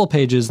past couple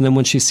pages. And then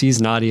when she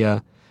sees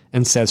Nadia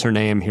and says her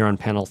name here on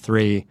panel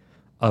 3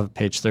 of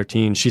page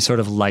 13, she sort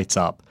of lights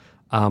up.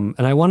 And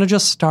I want to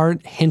just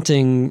start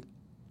hinting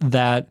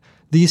that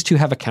these two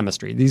have a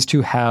chemistry. These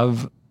two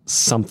have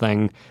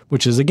something,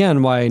 which is,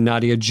 again, why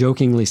Nadia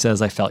jokingly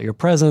says, I felt your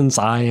presence.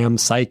 I am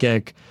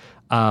psychic.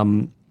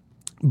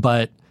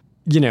 But,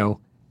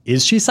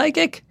 is she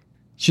psychic?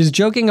 She's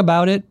joking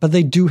about it, but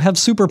they do have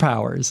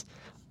superpowers.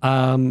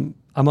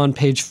 I'm on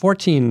page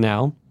 14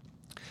 now.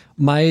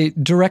 My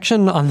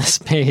direction on this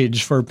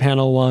page for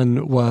panel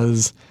 1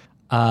 was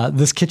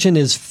This kitchen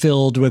is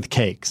filled with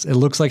cakes. It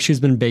looks like she's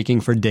been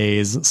baking for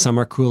days. Some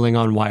are cooling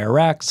on wire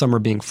racks, some are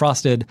being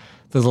frosted.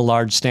 There's a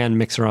large stand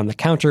mixer on the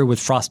counter with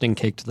frosting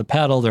cake to the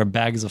paddle. There are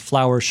bags of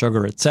flour,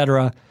 sugar,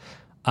 etc.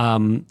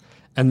 And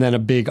then a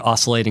big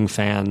oscillating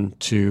fan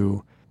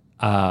to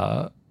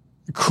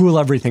cool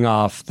everything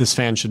off. This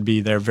fan should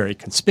be there very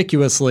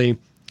conspicuously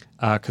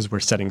because we're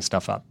setting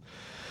stuff up.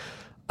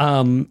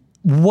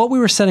 What we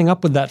were setting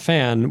up with that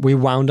fan, we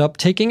wound up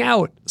taking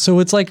out. So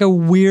it's like a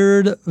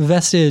weird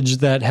vestige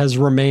that has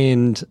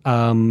remained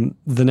the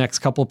next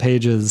couple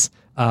pages,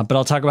 but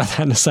I'll talk about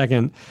that in a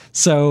second.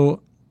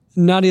 So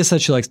Nadia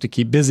says she likes to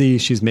keep busy.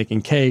 She's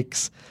making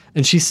cakes,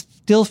 and she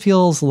still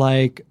feels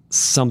like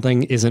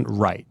something isn't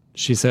right.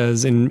 She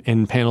says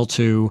in panel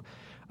 2,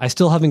 I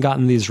still haven't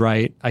gotten these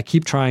right. I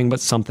keep trying, but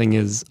something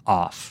is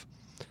off.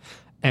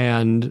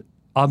 And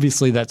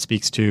obviously that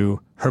speaks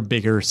to her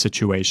bigger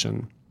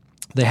situation.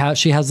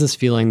 She has this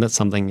feeling that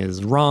something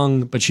is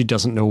wrong, but she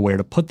doesn't know where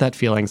to put that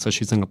feeling, so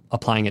she's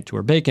applying it to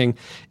her baking.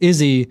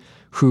 Izzy,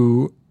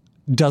 who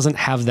doesn't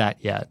have that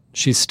yet,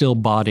 she's still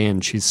bought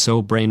in. She's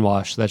so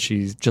brainwashed that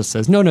she just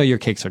says, no, your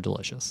cakes are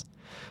delicious.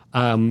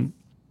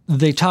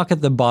 They talk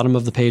at the bottom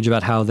of the page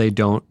about how they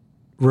don't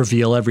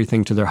reveal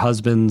everything to their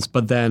husbands,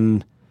 but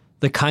then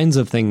the kinds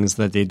of things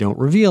that they don't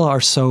reveal are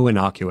so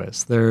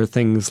innocuous. There are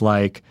things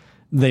like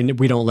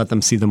we don't let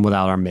them see them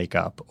without our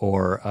makeup,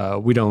 or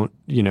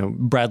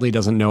Bradley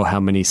doesn't know how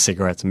many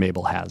cigarettes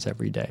Mabel has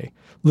every day.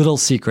 Little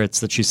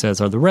secrets that she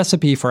says are the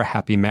recipe for a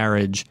happy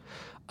marriage.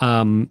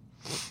 Again,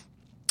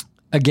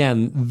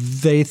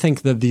 they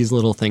think that these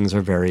little things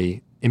are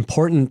very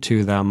important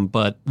to them,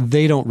 but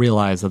they don't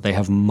realize that they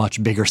have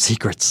much bigger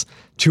secrets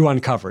to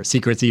uncover,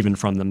 secrets even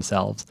from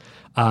themselves.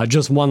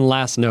 Just one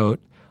last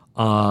note,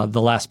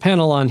 the last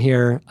panel on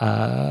here,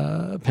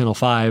 panel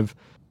 5,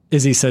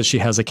 Izzy says she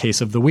has a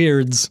case of the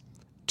weirds,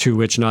 to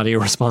which Nadia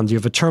responds, you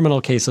have a terminal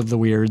case of the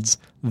weirds.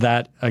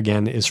 That,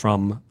 again, is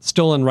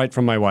stolen right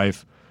from my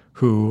wife,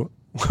 who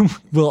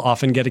will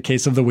often get a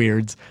case of the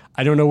weirds.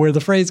 I don't know where the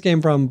phrase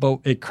came from, but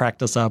it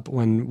cracked us up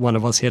when one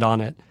of us hit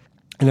on it.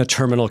 In a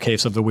terminal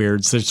case of the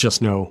weirds, there's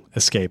just no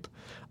escape.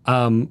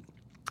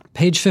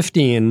 Page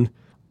 15,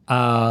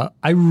 I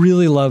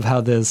really love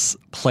how this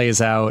plays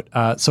out.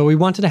 So we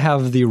wanted to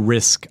have the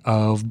risk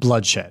of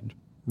bloodshed,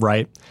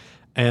 right?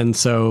 And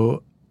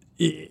so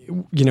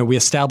we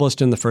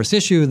established in the first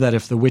issue that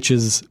if the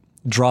witches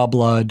draw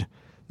blood,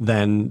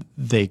 then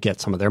they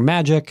get some of their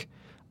magic.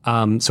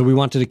 So we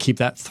wanted to keep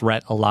that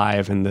threat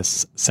alive in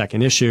this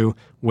second issue,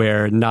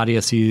 where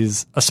Nadia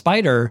sees a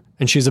spider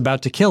and she's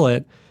about to kill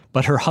it,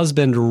 but her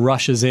husband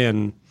rushes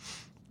in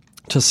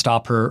to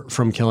stop her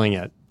from killing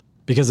it.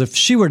 Because if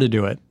she were to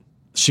do it,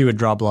 she would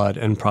draw blood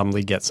and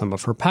probably get some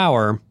of her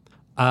power.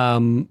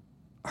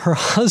 Her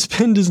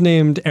husband is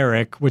named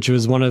Eric, which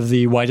was one of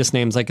the whitest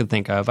names I could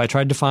think of. I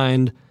tried to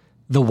find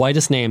the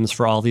whitest names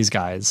for all these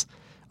guys.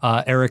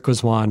 Eric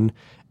was one.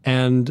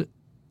 And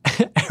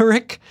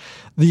Eric,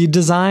 the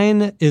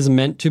design is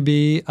meant to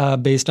be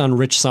based on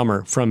Rich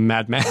Sommer from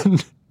Mad Men,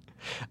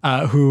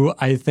 who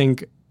I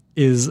think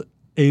is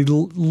a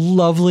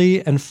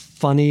lovely and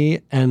funny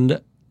and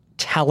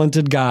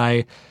talented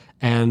guy.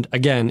 And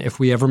again, if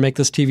we ever make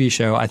this TV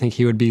show, I think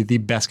he would be the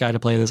best guy to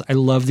play this. I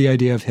love the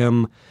idea of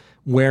him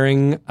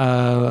wearing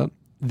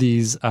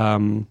these like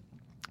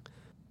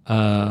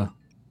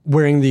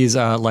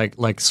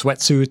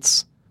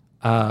sweatsuits,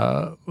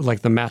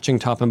 like the matching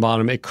top and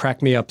bottom. It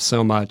cracked me up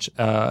so much,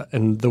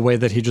 and the way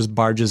that he just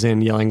barges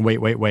in yelling,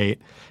 wait,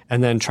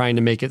 and then trying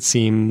to make it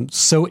seem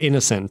so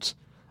innocent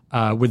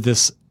with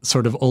this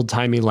sort of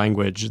old-timey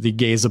language, the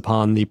gaze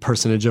upon the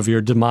personage of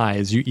your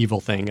demise, you evil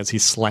thing, as he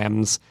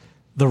slams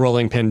the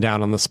rolling pin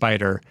down on the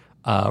spider,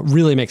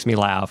 really makes me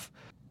laugh.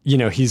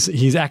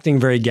 He's acting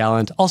very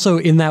gallant. Also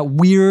in that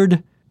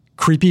weird,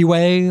 creepy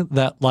way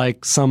that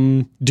like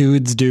some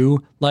dudes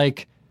do.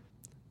 Like,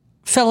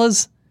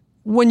 fellas,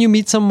 when you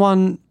meet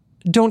someone,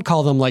 don't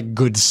call them like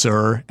good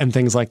sir and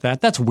things like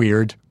that. That's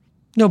weird.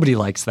 Nobody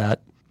likes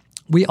that.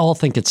 We all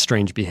think it's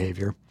strange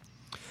behavior.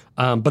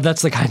 But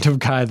that's the kind of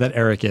guy that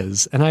Eric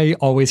is. And I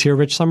always hear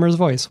Rich Sommer's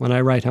voice when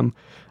I write him.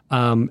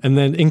 And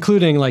then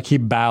including like he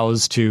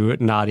bows to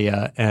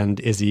Nadia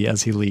and Izzy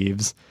as he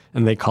leaves,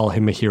 and they call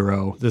him a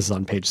hero. This is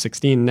on page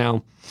 16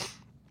 now.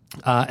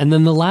 And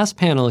then the last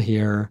panel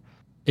here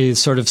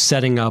is sort of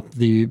setting up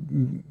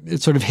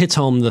it sort of hits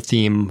home the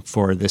theme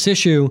for this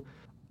issue.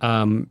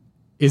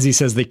 Izzy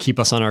says they keep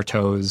us on our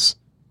toes,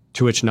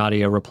 to which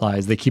Nadia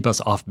replies, they keep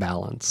us off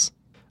balance.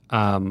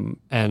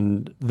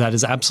 And that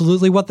is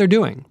absolutely what they're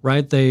doing,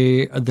 right?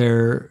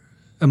 Their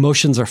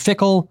emotions are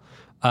fickle.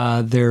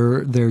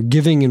 They're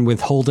giving and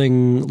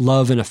withholding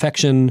love and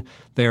affection.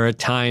 They're at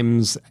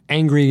times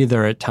angry.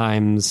 They're at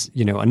times,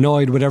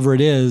 annoyed, whatever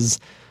it is,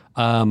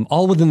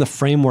 all within the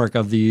framework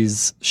of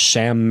these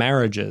sham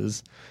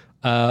marriages.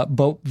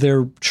 But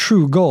their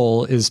true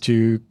goal is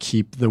to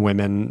keep the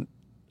women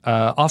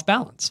off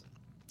balance.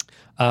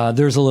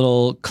 There's a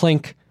little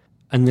clink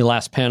in the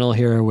last panel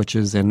here, which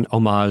is an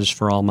homage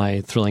for all my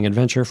thrilling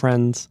adventure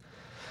friends.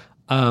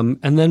 And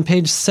then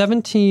page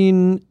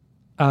 17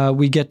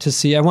 we get to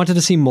see, I wanted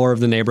to see more of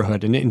the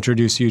neighborhood and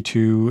introduce you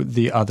to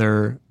the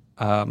other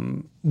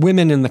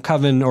women in the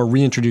coven, or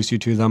reintroduce you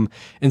to them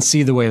and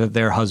see the way that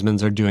their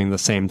husbands are doing the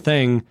same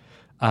thing,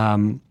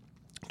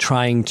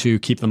 trying to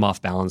keep them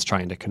off balance,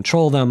 trying to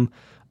control them.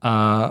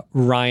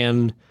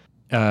 Ryan,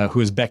 who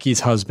is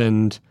Becky's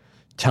husband,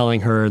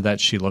 telling her that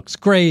she looks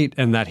great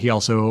and that he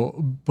also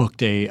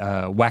booked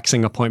a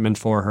waxing appointment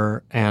for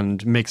her,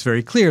 and makes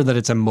very clear that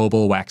it's a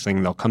mobile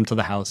waxing. They'll come to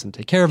the house and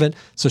take care of it,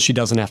 so she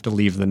doesn't have to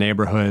leave the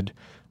neighborhood.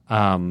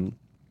 And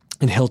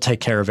he'll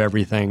take care of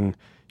everything.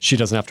 She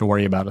doesn't have to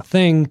worry about a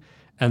thing.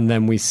 And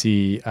then we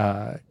see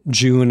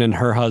June and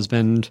her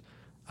husband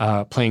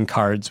playing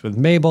cards with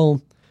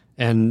Mabel.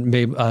 And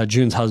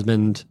June's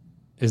husband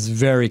is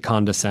very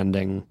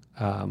condescending,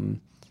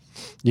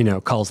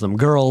 calls them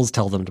girls,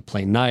 tells them to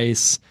play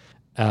nice.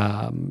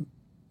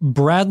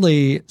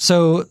 Bradley,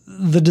 so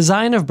the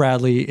design of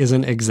Bradley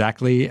isn't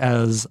exactly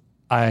as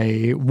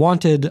I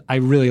wanted. I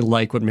really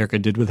like what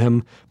Mirka did with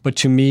him, but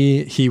to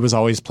me, he was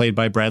always played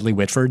by Bradley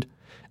Whitford,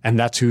 and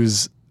that's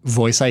whose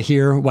voice I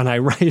hear when I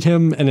write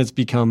him, and he's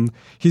become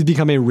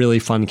a really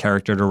fun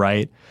character to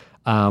write.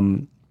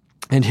 And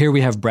here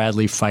we have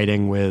Bradley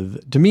fighting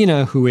with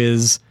Demina, who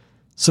is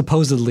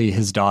supposedly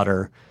his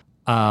daughter.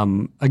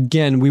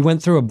 Again, we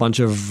went through a bunch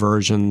of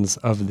versions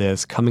of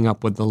this, coming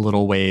up with the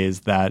little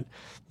ways that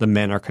the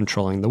men are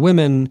controlling the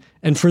women.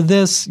 And for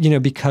this,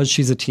 because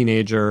she's a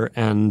teenager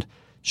and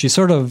she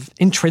sort of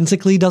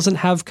intrinsically doesn't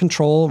have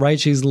control, right?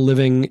 She's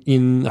living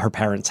in her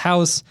parents'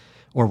 house,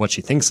 or what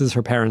she thinks is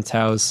her parents'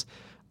 house.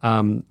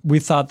 We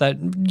thought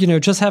that,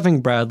 just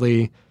having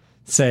Bradley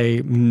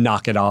say,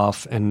 knock it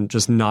off and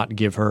just not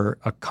give her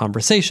a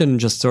conversation,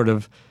 just sort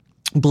of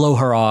blow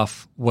her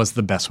off, was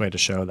the best way to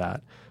show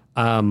that.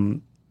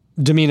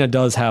 Demina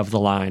does have the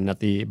line at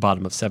the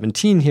bottom of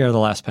 17 here, the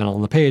last panel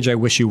on the page, "I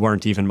wish you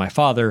weren't even my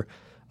father."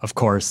 Of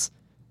course,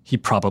 he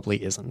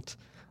probably isn't.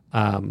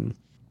 And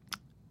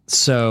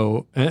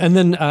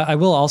then I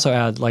will also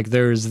add,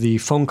 there's the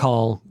phone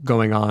call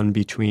going on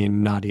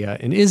between Nadia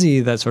and Izzy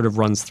that sort of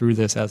runs through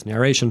this as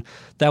narration.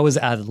 That was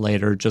added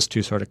later just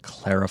to sort of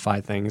clarify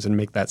things and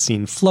make that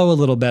scene flow a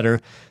little better.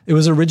 It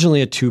was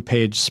originally a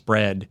 2-page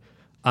spread.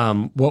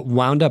 What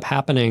wound up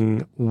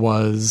happening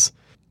was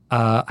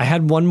I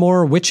had one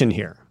more witch in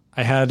here.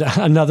 I had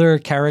another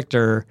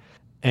character,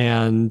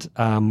 and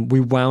we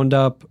wound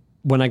up,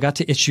 when I got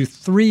to issue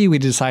 3, we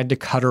decided to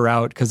cut her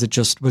out because it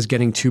just was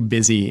getting too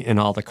busy in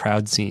all the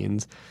crowd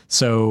scenes.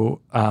 So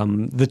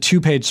the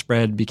 2-page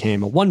spread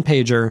became a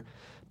 1-pager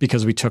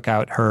because we took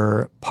out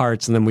her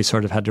parts, and then we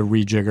sort of had to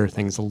rejigger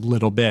things a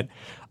little bit.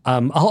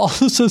 I'll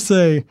also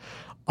say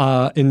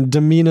in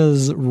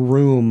Demina's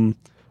room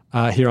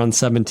here on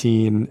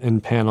 17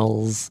 in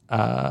panels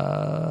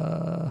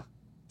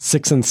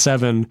 6 and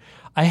 7,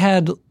 I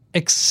had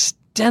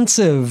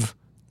extensive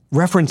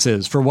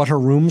references for what her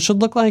room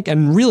should look like,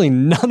 and really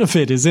none of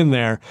it is in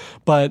there.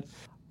 But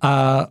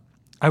I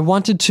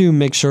wanted to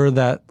make sure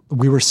that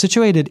we were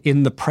situated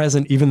in the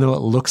present, even though it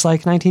looks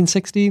like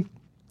 1960.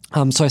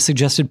 So I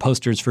suggested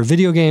posters for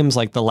video games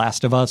like The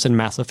Last of Us and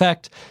Mass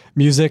Effect,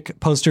 music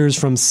posters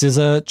from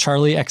SZA,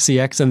 Charlie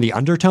XCX, and The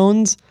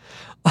Undertones.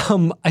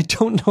 I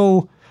don't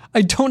know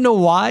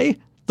why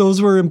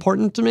those were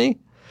important to me.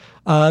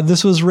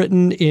 This was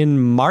written in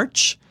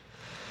March.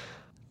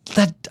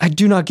 That I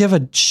do not give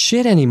a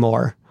shit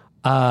anymore.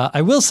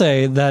 I will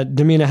say that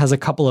Demina has a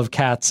couple of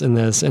cats in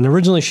this, and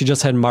originally she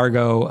just had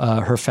Margot,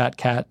 her fat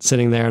cat,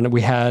 sitting there, and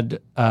we had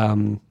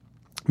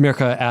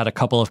Mirka add a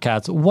couple of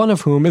cats, one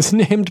of whom is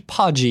named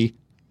Podgy.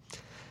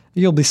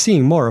 You'll be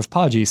seeing more of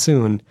Podgy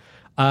soon.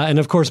 And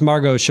of course,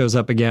 Margot shows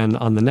up again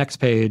on the next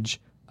page,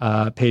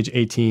 page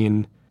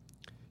 18.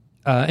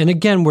 And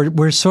again,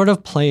 we're sort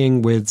of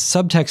playing with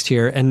subtext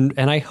here, and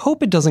I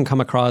hope it doesn't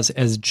come across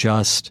as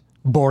just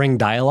boring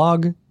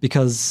dialogue,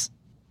 because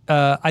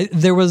I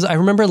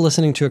remember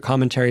listening to a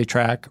commentary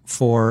track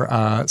for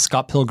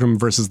Scott Pilgrim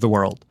versus the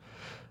World.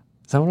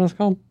 Is that what it's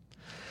called?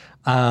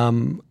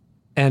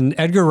 And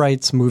Edgar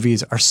Wright's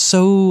movies are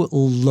so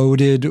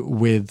loaded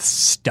with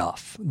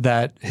stuff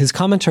that his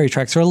commentary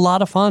tracks are a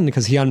lot of fun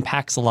because he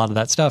unpacks a lot of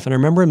that stuff. And I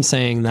remember him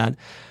saying that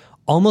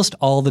almost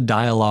all the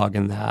dialogue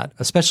in that,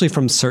 especially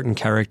from certain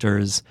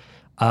characters,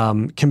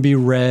 can be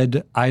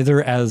read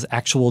either as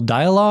actual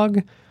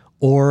dialogue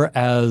or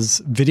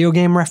as video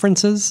game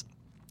references.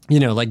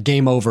 Like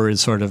Game Over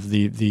is sort of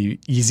the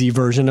easy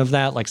version of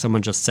that. Like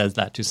someone just says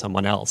that to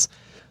someone else.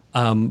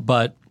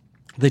 But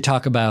they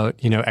talk about,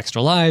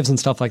 extra lives and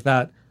stuff like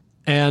that.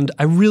 And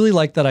I really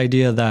like that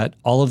idea that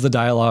all of the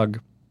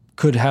dialogue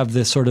could have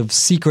this sort of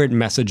secret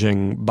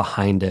messaging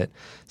behind it.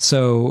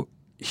 So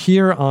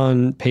here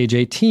on page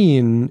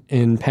 18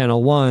 in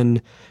panel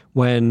 1,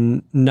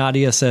 when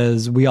Nadia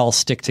says, "We all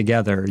stick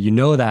together, you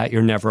know that,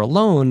 you're never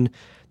alone,"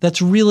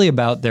 that's really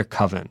about their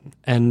coven.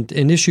 And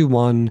in issue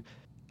 1,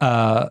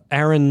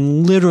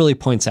 Aaron literally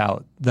points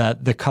out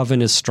that the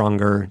coven is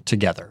stronger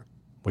together,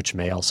 which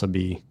may also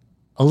be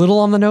a little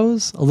on the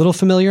nose, a little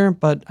familiar,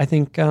 but I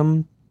think,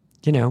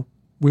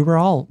 we were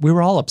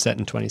all upset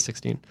in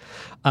 2016.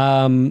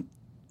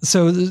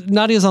 So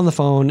Nadia's on the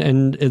phone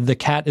and the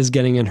cat is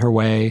getting in her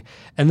way.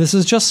 And this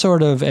is just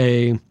sort of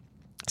a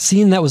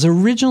scene that was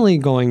originally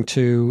going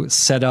to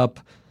set up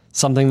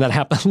something that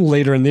happened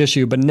later in the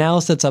issue, but now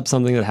sets up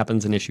something that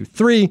happens in issue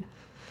 3.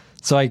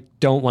 So I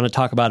don't want to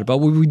talk about it. But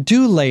what we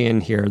do lay in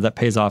here that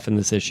pays off in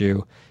this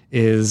issue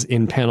is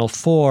in panel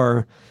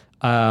 4,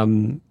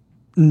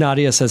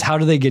 Nadia says, how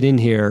do they get in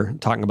here?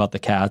 Talking about the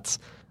cats.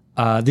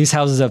 These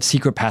houses have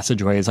secret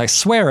passageways. I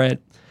swear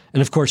it.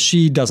 And of course,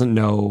 she doesn't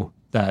know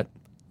that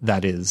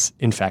that is,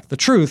 in fact, the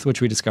truth, which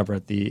we discover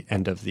at the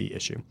end of the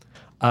issue.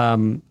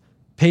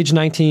 Page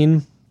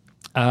 19.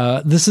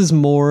 This is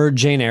more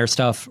Jane Eyre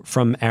stuff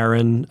from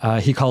Aaron.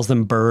 He calls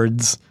them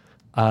birds,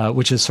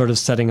 which is sort of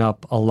setting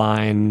up a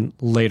line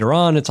later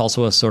on. It's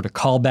also a sort of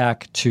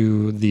callback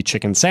to the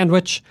chicken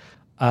sandwich.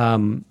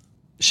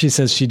 She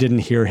says she didn't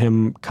hear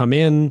him come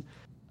in.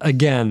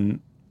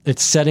 Again,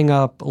 it's setting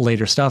up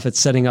later stuff. It's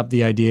setting up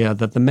the idea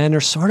that the men are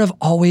sort of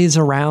always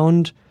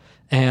around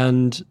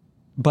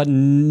but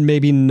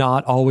maybe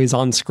not always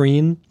on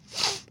screen.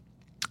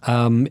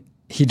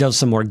 He does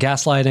some more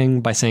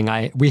gaslighting by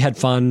saying, we had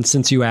fun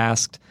since you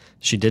asked.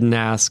 She didn't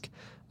ask.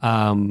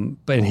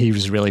 But he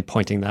was really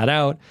pointing that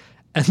out.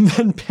 And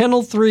then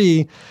panel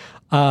 3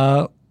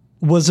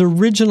 was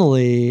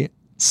originally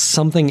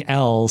something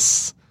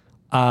else.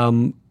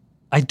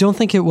 I don't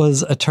think it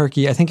was a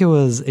turkey. I think it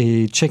was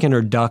a chicken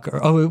or duck.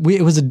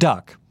 It was a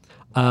duck.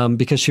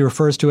 Because she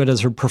refers to it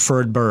as her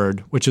preferred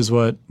bird, which is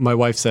what my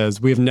wife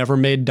says. We have never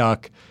made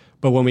duck,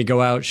 but when we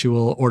go out, she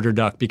will order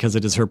duck because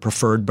it is her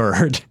preferred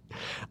bird.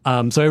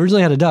 So I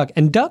originally had a duck,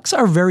 and ducks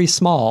are very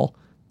small.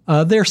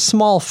 They're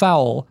small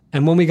fowl.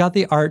 And when we got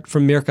the art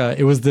from Mirka,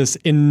 it was this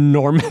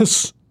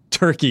enormous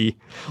turkey,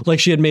 like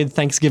she had made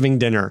Thanksgiving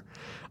dinner.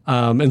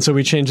 And so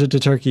we changed it to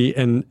turkey,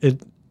 and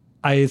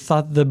I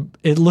thought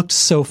it looked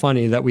so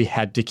funny that we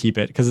had to keep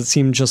it because it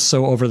seemed just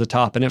so over the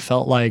top, and it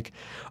felt like,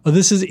 oh,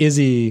 this is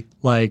Izzy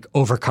like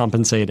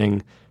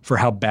overcompensating for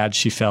how bad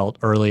she felt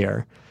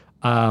earlier.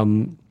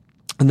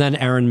 And then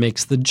Aaron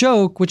makes the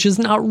joke, which is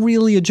not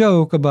really a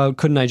joke about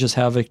couldn't I just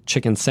have a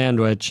chicken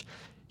sandwich?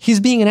 He's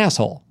being an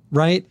asshole,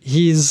 right?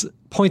 He's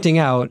pointing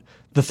out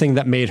the thing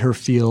that made her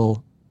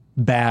feel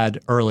bad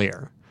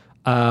earlier.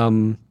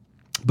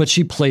 But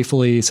she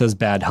playfully says,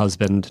 bad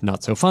husband,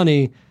 not so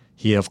funny.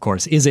 He, of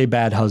course, is a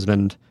bad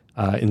husband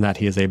in that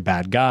he is a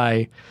bad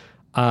guy.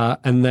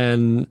 And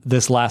then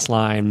this last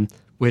line,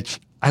 which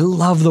I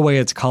love the way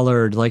it's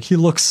colored. Like he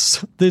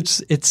looks,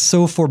 it's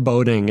so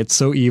foreboding. It's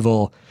so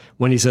evil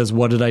when he says,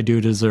 what did I do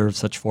to deserve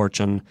such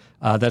fortune?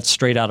 That's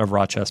straight out of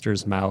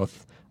Rochester's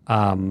mouth.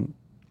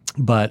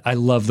 But I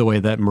love the way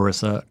that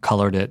Marissa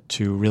colored it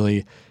to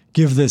really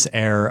give this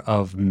air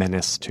of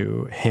menace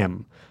to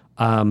him.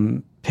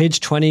 Page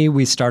 20,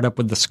 we start up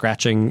with the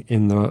scratching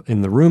in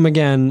the room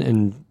again,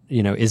 and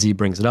Izzy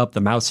brings it up,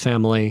 the Mouse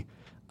family.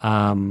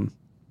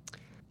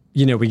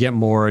 We get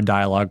more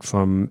dialogue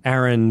from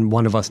Aaron.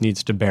 One of us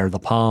needs to bear the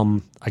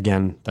palm.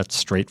 Again, that's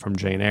straight from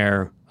Jane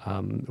Eyre.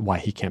 Why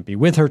he can't be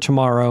with her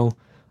tomorrow.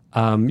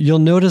 You'll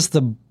notice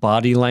the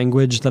body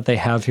language that they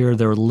have here.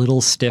 They're a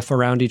little stiff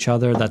around each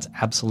other. That's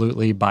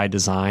absolutely by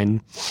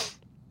design.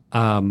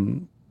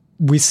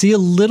 We see a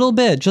little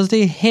bit, just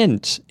a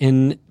hint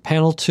in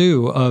panel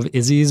 2 of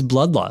Izzy's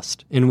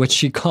bloodlust, in which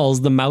she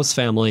calls the Mouse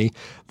family,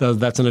 though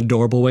that's an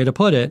adorable way to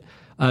put it.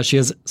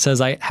 She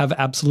says, I have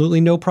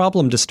absolutely no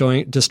problem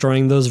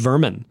destroying those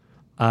vermin.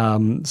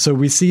 So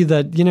we see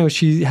that,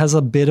 she has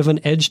a bit of an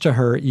edge to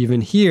her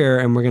even here,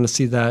 and we're going to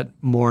see that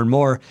more and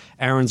more.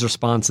 Aaron's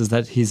response is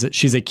that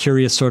she's a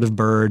curious sort of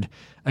bird.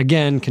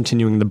 Again,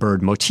 continuing the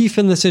bird motif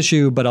in this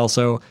issue, but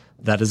also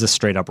that is a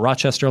straight up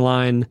Rochester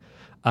line.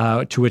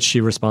 To which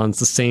she responds,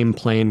 the same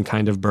plain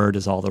kind of bird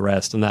as all the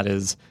rest. And that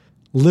is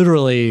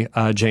literally,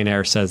 Jane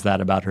Eyre says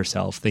that about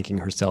herself, thinking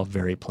herself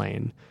very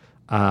plain.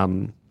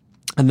 And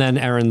then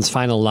Aaron's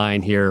final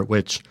line here,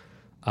 which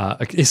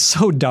is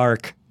so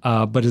dark,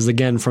 but is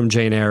again from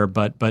Jane Eyre,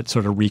 but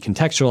sort of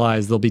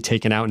recontextualized. They'll be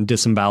taken out and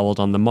disemboweled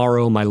on the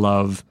morrow, my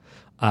love.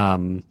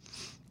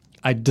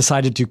 I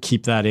decided to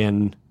keep that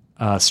in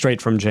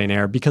straight from Jane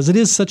Eyre because it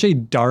is such a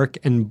dark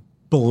and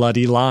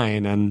bloody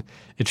line, and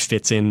it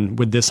fits in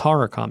with this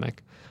horror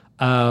comic.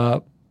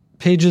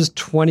 Pages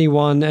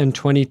 21 and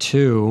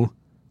 22.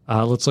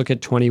 Let's look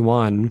at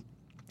 21.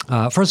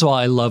 First of all,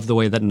 I love the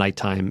way that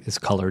nighttime is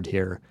colored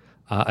here.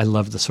 I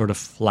love the sort of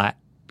flat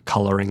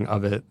coloring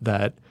of it,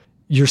 that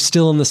you're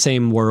still in the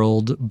same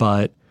world,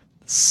 but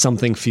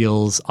something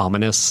feels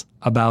ominous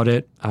about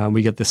it.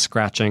 We get this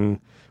scratching.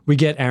 We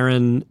get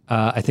Aaron,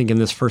 I think in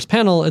this first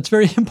panel, it's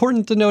very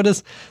important to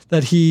notice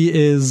that he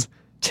is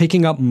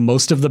taking up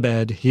most of the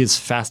bed. He is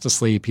fast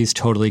asleep. He's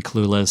totally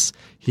clueless.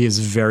 He is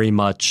very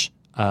much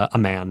a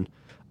man.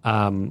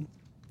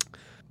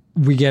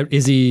 We get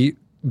Izzy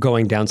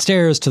going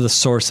downstairs to the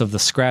source of the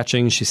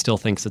scratching. She still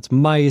thinks it's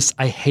mice.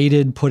 I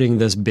hated putting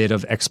this bit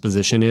of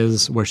exposition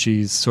where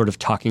she's sort of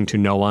talking to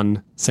no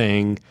one,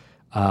 saying,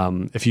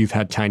 if you've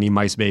had tiny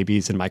mice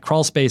babies in my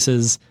crawl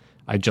spaces,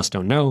 I just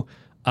don't know.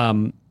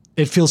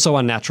 it feels so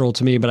unnatural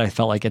to me, but I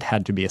felt like it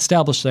had to be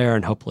established there,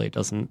 and hopefully it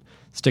doesn't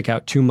stick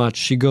out too much.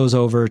 She goes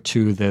over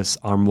to this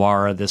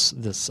armoire, this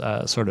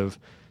sort of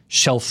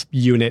shelf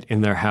unit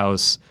in their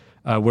house,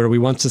 where we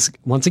once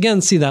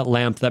again see that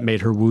lamp that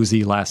made her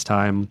woozy last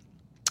time.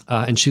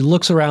 And she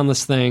looks around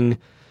this thing,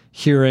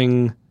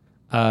 hearing...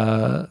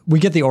 we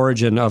get the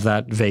origin of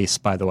that vase,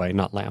 by the way,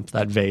 not lamp,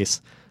 that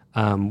vase,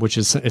 which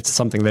is it's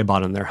something they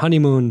bought on their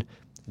honeymoon.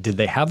 Did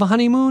they have a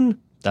honeymoon?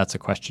 That's a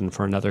question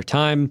for another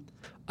time.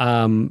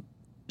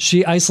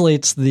 She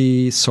isolates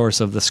the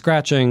source of the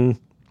scratching,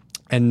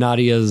 and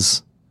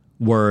Nadia's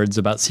words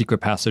about secret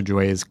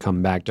passageways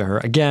come back to her.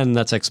 Again,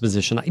 that's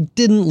exposition I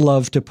didn't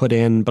love to put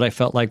in, but I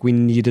felt like we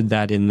needed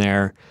that in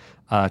there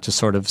to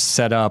sort of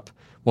set up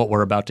what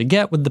we're about to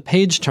get with the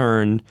page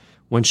turn.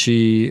 When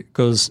she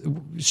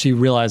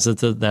realizes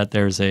that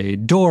there's a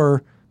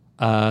door,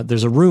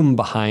 there's a room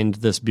behind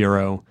this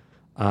bureau,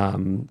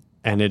 and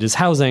it is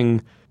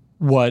housing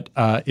what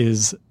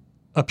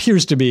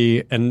appears to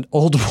be an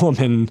old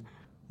woman,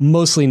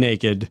 mostly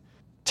naked,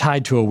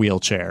 tied to a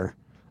wheelchair,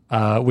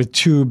 with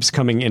tubes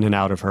coming in and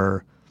out of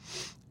her.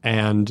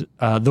 And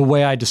the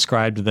way I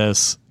described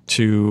this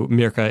to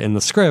Mirka in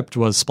the script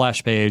was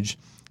splash page,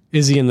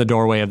 Izzy in the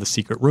doorway of the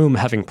secret room,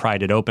 having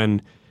pried it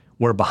open.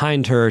 We're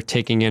behind her,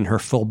 taking in her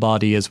full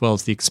body as well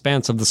as the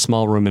expanse of the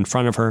small room in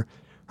front of her.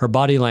 Her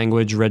body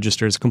language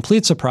registers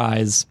complete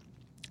surprise,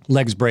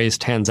 legs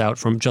braced, hands out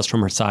from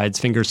her sides,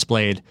 fingers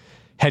splayed,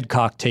 head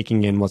cocked,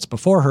 taking in what's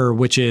before her,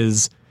 which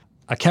is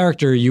a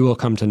character you will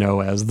come to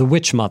know as the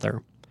Witch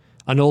Mother.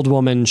 An old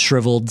woman,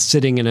 shriveled,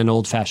 sitting in an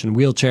old-fashioned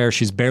wheelchair.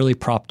 She's barely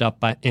propped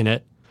up in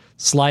it.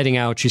 Sliding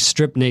out, she's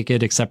stripped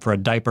naked except for a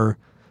diaper.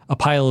 A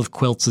pile of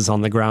quilts is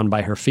on the ground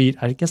by her feet.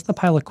 I guess the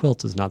pile of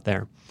quilts is not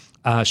there.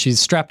 She's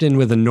strapped in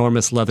with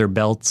enormous leather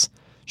belts.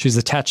 She's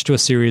attached to a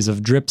series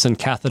of drips and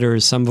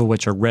catheters, some of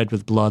which are red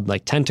with blood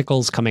like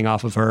tentacles coming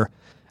off of her,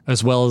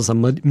 as well as a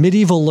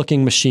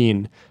medieval-looking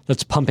machine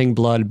that's pumping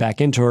blood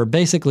back into her.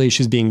 Basically,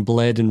 she's being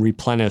bled and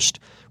replenished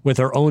with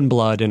her own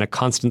blood in a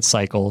constant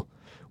cycle.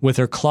 With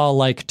her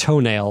claw-like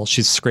toenail,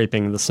 she's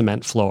scraping the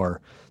cement floor.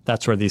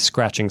 That's where the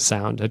scratching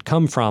sound had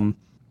come from.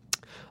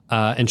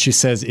 And she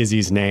says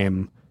Izzy's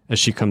name as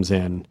she comes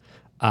in.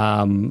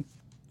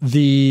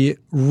 The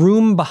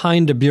room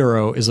behind a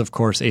bureau is, of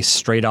course, a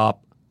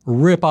straight-up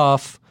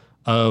rip-off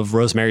of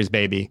Rosemary's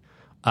Baby.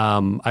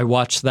 I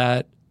watched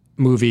that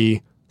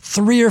movie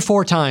 3 or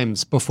 4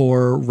 times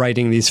before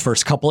writing these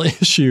first couple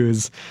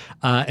issues.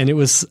 And it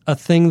was a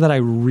thing that I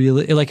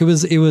really... like.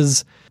 It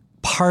was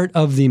part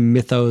of the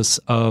mythos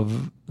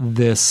of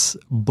this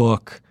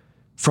book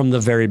from the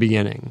very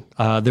beginning.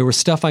 There was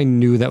stuff I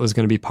knew that was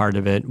going to be part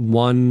of it.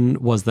 One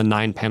was the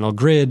 9-panel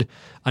grid.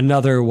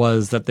 Another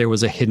was that there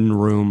was a hidden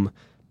room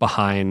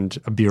behind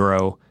a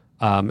bureau,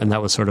 and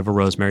that was sort of a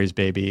Rosemary's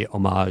Baby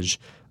homage,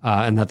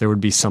 and that there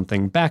would be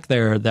something back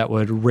there that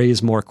would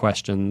raise more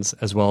questions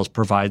as well as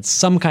provide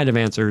some kind of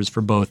answers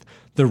for both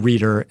the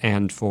reader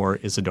and for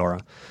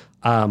Isadora.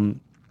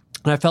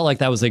 And I felt like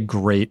that was a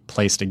great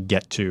place to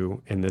get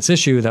to in this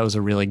issue. That was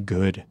a really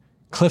good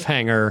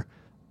cliffhanger.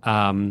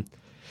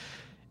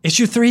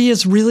 Issue 3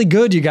 is really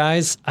good, you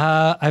guys.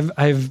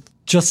 I've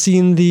just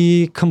seen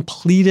the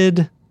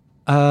completed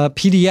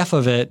PDF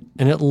of it,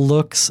 and it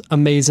looks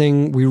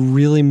amazing. We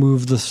really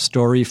moved the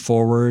story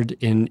forward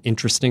in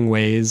interesting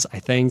ways, I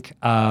think.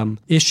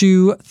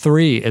 Issue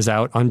 3 is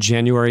out on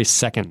January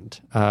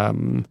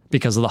 2nd.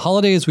 Because of the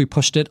holidays, we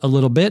pushed it a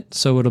little bit,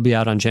 so it'll be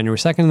out on January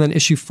 2nd. And then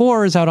issue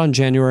 4 is out on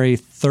January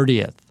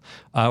 30th,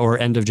 or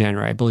end of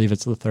January. I believe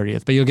it's the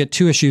 30th. But you'll get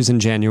 2 issues in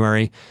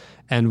January,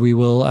 and we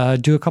will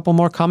do a couple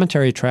more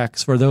commentary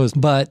tracks for those.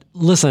 But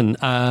listen,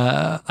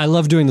 I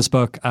love doing this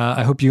book.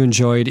 I hope you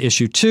enjoyed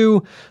issue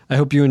 2. I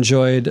hope you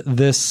enjoyed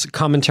this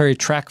commentary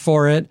track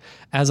for it.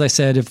 As I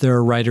said, if there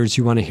are writers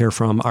you want to hear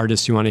from,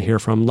 artists you want to hear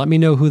from, let me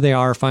know who they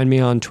are. Find me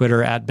on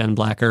Twitter at Ben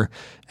Blacker,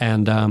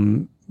 and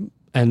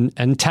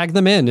tag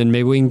them in, and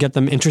maybe we can get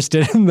them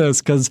interested in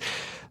this, because,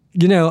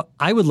 you know,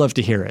 I would love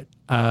to hear it.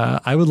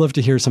 I would love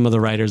to hear some of the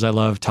writers I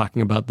love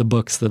talking about the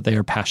books that they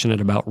are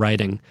passionate about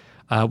writing.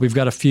 We've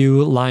got a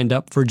few lined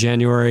up for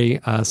January.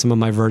 Some of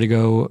my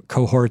Vertigo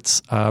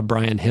cohorts,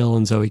 Brian Hill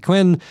and Zoe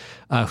Quinn,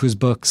 whose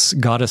books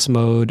Goddess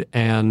Mode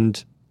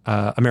and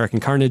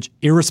American Carnage,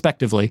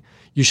 irrespectively,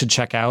 you should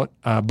check out,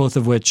 both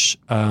of which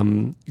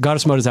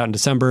Goddess Mode is out in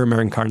December.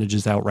 American Carnage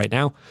is out right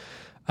now.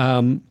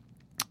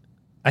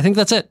 I think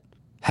that's it.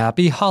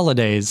 Happy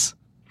holidays.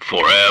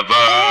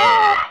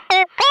 Forever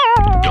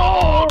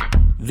Dog.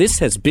 This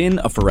has been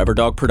a Forever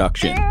Dog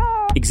production.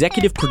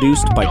 Executive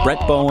produced by Brett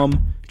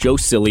Boehm, Joe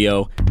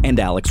Cilio, and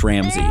Alex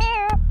Ramsey.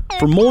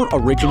 For more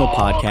original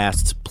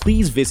podcasts,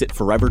 please visit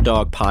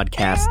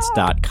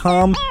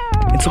foreverdogpodcasts.com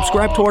and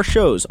subscribe to our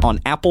shows on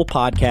Apple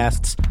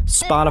Podcasts,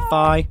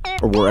 Spotify,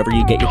 or wherever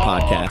you get your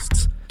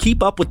podcasts.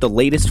 Keep up with the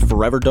latest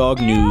Forever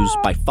Dog news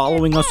by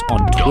following us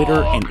on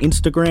Twitter and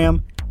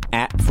Instagram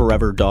at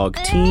Forever Dog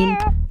Team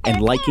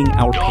and liking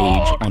our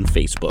page on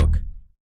Facebook.